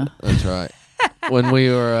mean to That's right. When we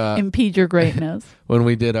were impede your greatness. when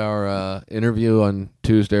we did our interview on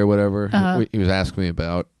Tuesday or whatever, he was asking me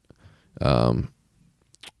about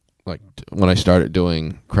like when I started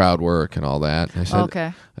doing crowd work and all that. I said,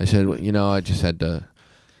 Okay. I said, well, I just had to.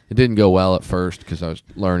 It didn't go well at first because I was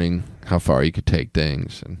learning how far you could take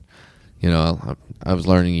things, and I was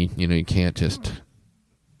learning. You can't just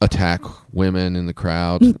attack women in the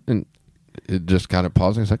crowd, and it just kind of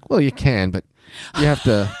pausing. It's like, well, you can, but you have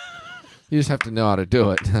to. You just have to know how to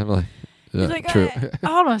do it. I'm like, He's like, true.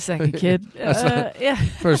 Hold on a second, kid. Yeah.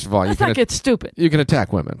 First of all, Let's not get stupid. you can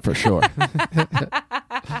attack women for sure.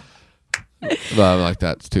 But I'm like,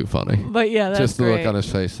 that's too funny. But yeah, that's Just the great. look on his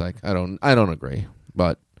face, like I don't agree,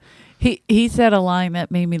 but He said a line that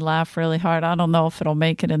made me laugh really hard. I don't know if it'll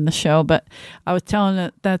make it in the show, but I was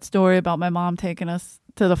telling that story about my mom taking us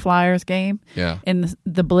to the Flyers game in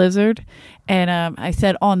the blizzard. And I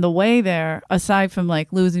said on the way there, aside from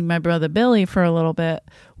like losing my brother Billy for a little bit,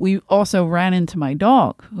 we also ran into my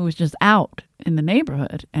dog who was just out in the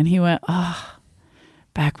neighborhood. And he went,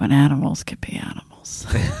 back when animals could be animals.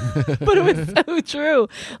 But it was so true.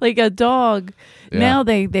 Like a dog, now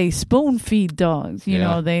they spoon feed dogs.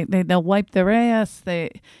 They'll wipe their ass. We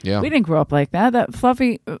didn't grow up like that. That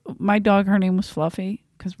Fluffy, my dog, her name was Fluffy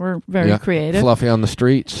because we're very creative. Fluffy on the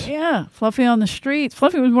streets. Yeah, Fluffy on the streets.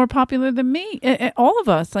 Fluffy was more popular than me. All of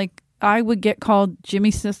us. Like I would get called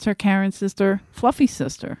Jimmy's sister, Karen's sister, Fluffy's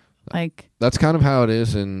sister. Like that's kind of how it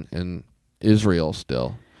is in Israel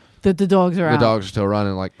still. The dogs are out. The dogs are still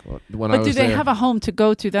running. Like when I was But do they there, have a home to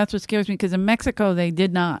go to? That's what scares me because in Mexico they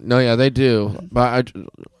did not. No, yeah, they do. But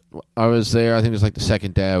I was there. I think it was like the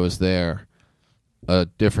second day I was there. A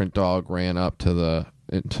different dog ran up to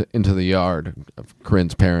into the yard of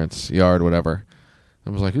Corinne's parents' yard, whatever. I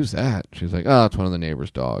was like, "Who's that?" She's like, "Oh, it's one of the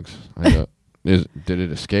neighbor's dogs." I go, did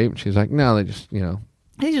it escape? She's like, "No, they just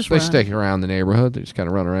they stick around the neighborhood. They just kind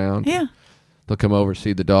of run around. Yeah, they'll come over,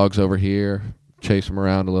 see the dogs over here, chase them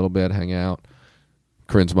around a little bit, hang out."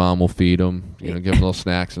 Corinne's mom will feed them, give them little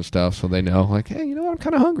snacks and stuff, so they know, like, hey, I'm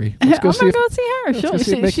kind of hungry. I'm gonna go see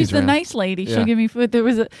her. She's the around. Nice lady. Yeah. She'll give me food. There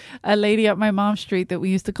was a lady up my mom's street that we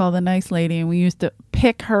used to call the Nice Lady, and we used to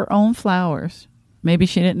pick her own flowers. Maybe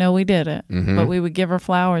she didn't know we did it, but we would give her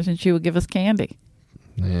flowers, and she would give us candy.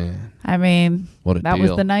 Yeah. I mean, what a that deal.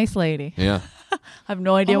 was the Nice Lady. Yeah. I have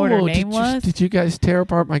no idea what her name was. Did you guys tear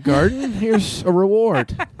apart my garden? Here's a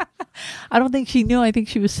reward. I don't think she knew. I think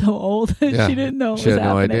she was so old she didn't know. She had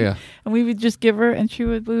no idea. And we would just give her, and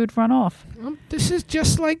we would run off. This is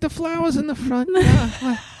just like the flowers in the front.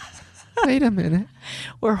 Wait a minute.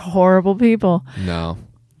 We're horrible people. No.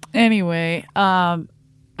 Anyway,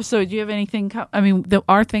 so do you have anything?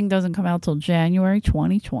 Our thing doesn't come out till January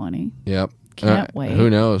 2020. Yep. Can't wait. Who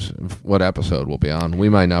knows what episode we'll be on? We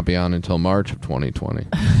might not be on until March of 2020.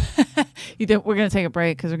 We're going to take a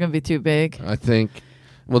break because we're going to be too big. I think.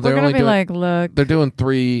 Well, we're going to be like, look. They're doing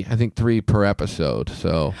 3 per episode.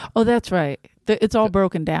 So. Oh, that's right. It's all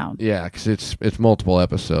broken down. Yeah, because it's multiple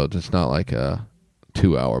episodes. It's not like a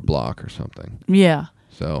 2-hour block or something. Yeah.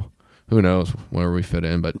 So who knows where we fit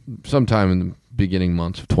in, but sometime in the beginning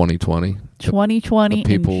months of 2020. 2020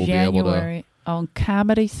 people in will January. Be able to, on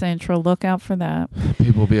Comedy Central. Look out for that.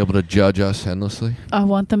 People will be able to judge us endlessly. I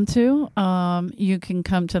want them to. You can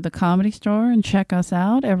come to the Comedy Store and check us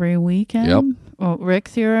out every weekend. Yep. Well,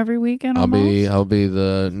 Rick's here every weekend. I'll be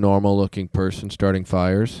the normal looking person starting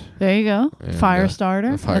fires. There you go. And, Fire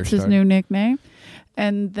starter. That's his new nickname.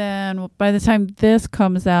 And then by the time this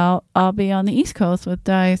comes out, I'll be on the East Coast with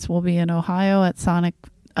Dice. We'll be in Ohio at Sonic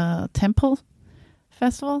Temple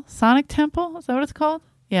Festival. Sonic Temple? Is that what it's called?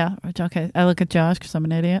 Yeah. Okay. I look at Josh because I'm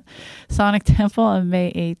an idiot. Sonic Temple on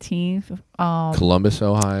May 18th. Columbus,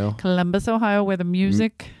 Ohio. Columbus, Ohio, where the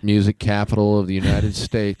music capital of the United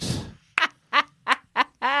States.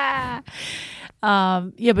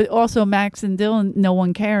 Yeah, but also Max and Dylan, No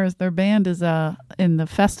One Cares. Their band is in the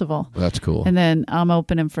festival. That's cool. And then I'm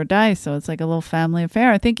opening for Dice, so it's like a little family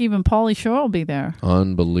affair. I think even Pauly Shore will be there.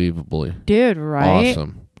 Unbelievably. Dude, right?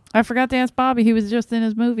 Awesome. I forgot to ask Bobby. He was just in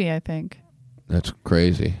his movie, I think. That's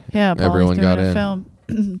crazy. Yeah, everyone got in. in.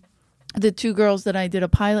 Film. The 2 girls that I did a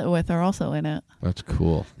pilot with are also in it. That's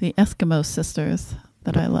cool. The Eskimo sisters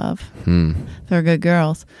that I love. They're good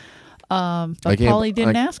girls. But Pauly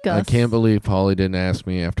didn't ask us. I can't believe Pauly didn't ask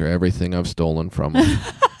me after everything I've stolen from him.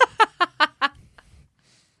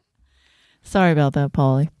 Sorry about that,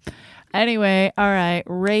 Pauly. Anyway, all right.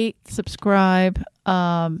 Rate, subscribe.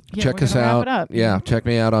 Check us out. Yeah, check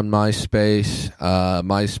me out on MySpace,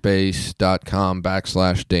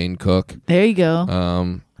 myspace.com/Dane Cook. There you go.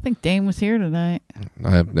 I think Dane was here tonight. I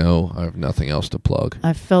have nothing else to plug.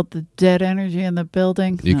 I felt the dead energy in the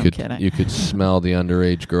building. I'm kidding. You could smell the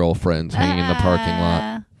underage girlfriends hanging in the parking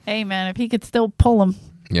lot. Hey man, if he could still pull them,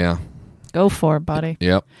 yeah, go for it, buddy.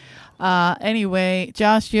 Yep. Anyway,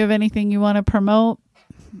 Josh, do you have anything you want to promote?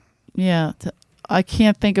 Yeah, I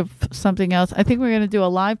can't think of something else. I think we're going to do a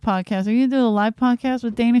live podcast. Are you going to do a live podcast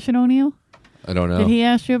with Danish and O'Neill? I don't know. Did he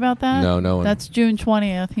ask you about that? No. That's June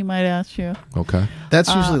 20th. He might ask you. Okay.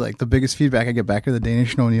 That's usually like the biggest feedback I get back to the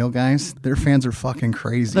Danish and O'Neill guys. Their fans are fucking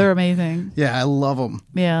crazy. They're amazing. Yeah, I love them.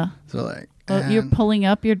 Yeah. So like, you're pulling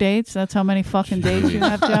up your dates. That's how many fucking dates you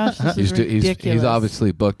have, Josh. This is ridiculous. He's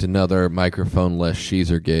obviously booked another microphone-less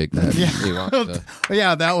Sheezer gig. That he wants to.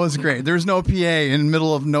 Yeah, that was great. There's no PA in the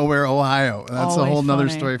middle of nowhere, Ohio. That's a whole nother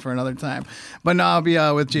story for another time. But no, I'll be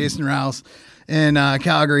with Jason Rouse in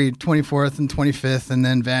Calgary, 24th and 25th, and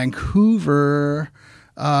then Vancouver.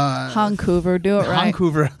 Vancouver, do it right.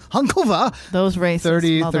 Vancouver. Those races.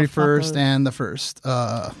 30, 31st, and the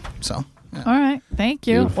 1st. So. Yeah. All right. Thank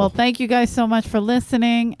you. Beautiful. Well, thank you guys so much for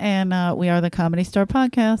listening. And we are the Comedy Store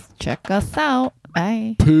Podcast. Check us out.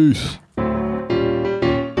 Bye. Peace.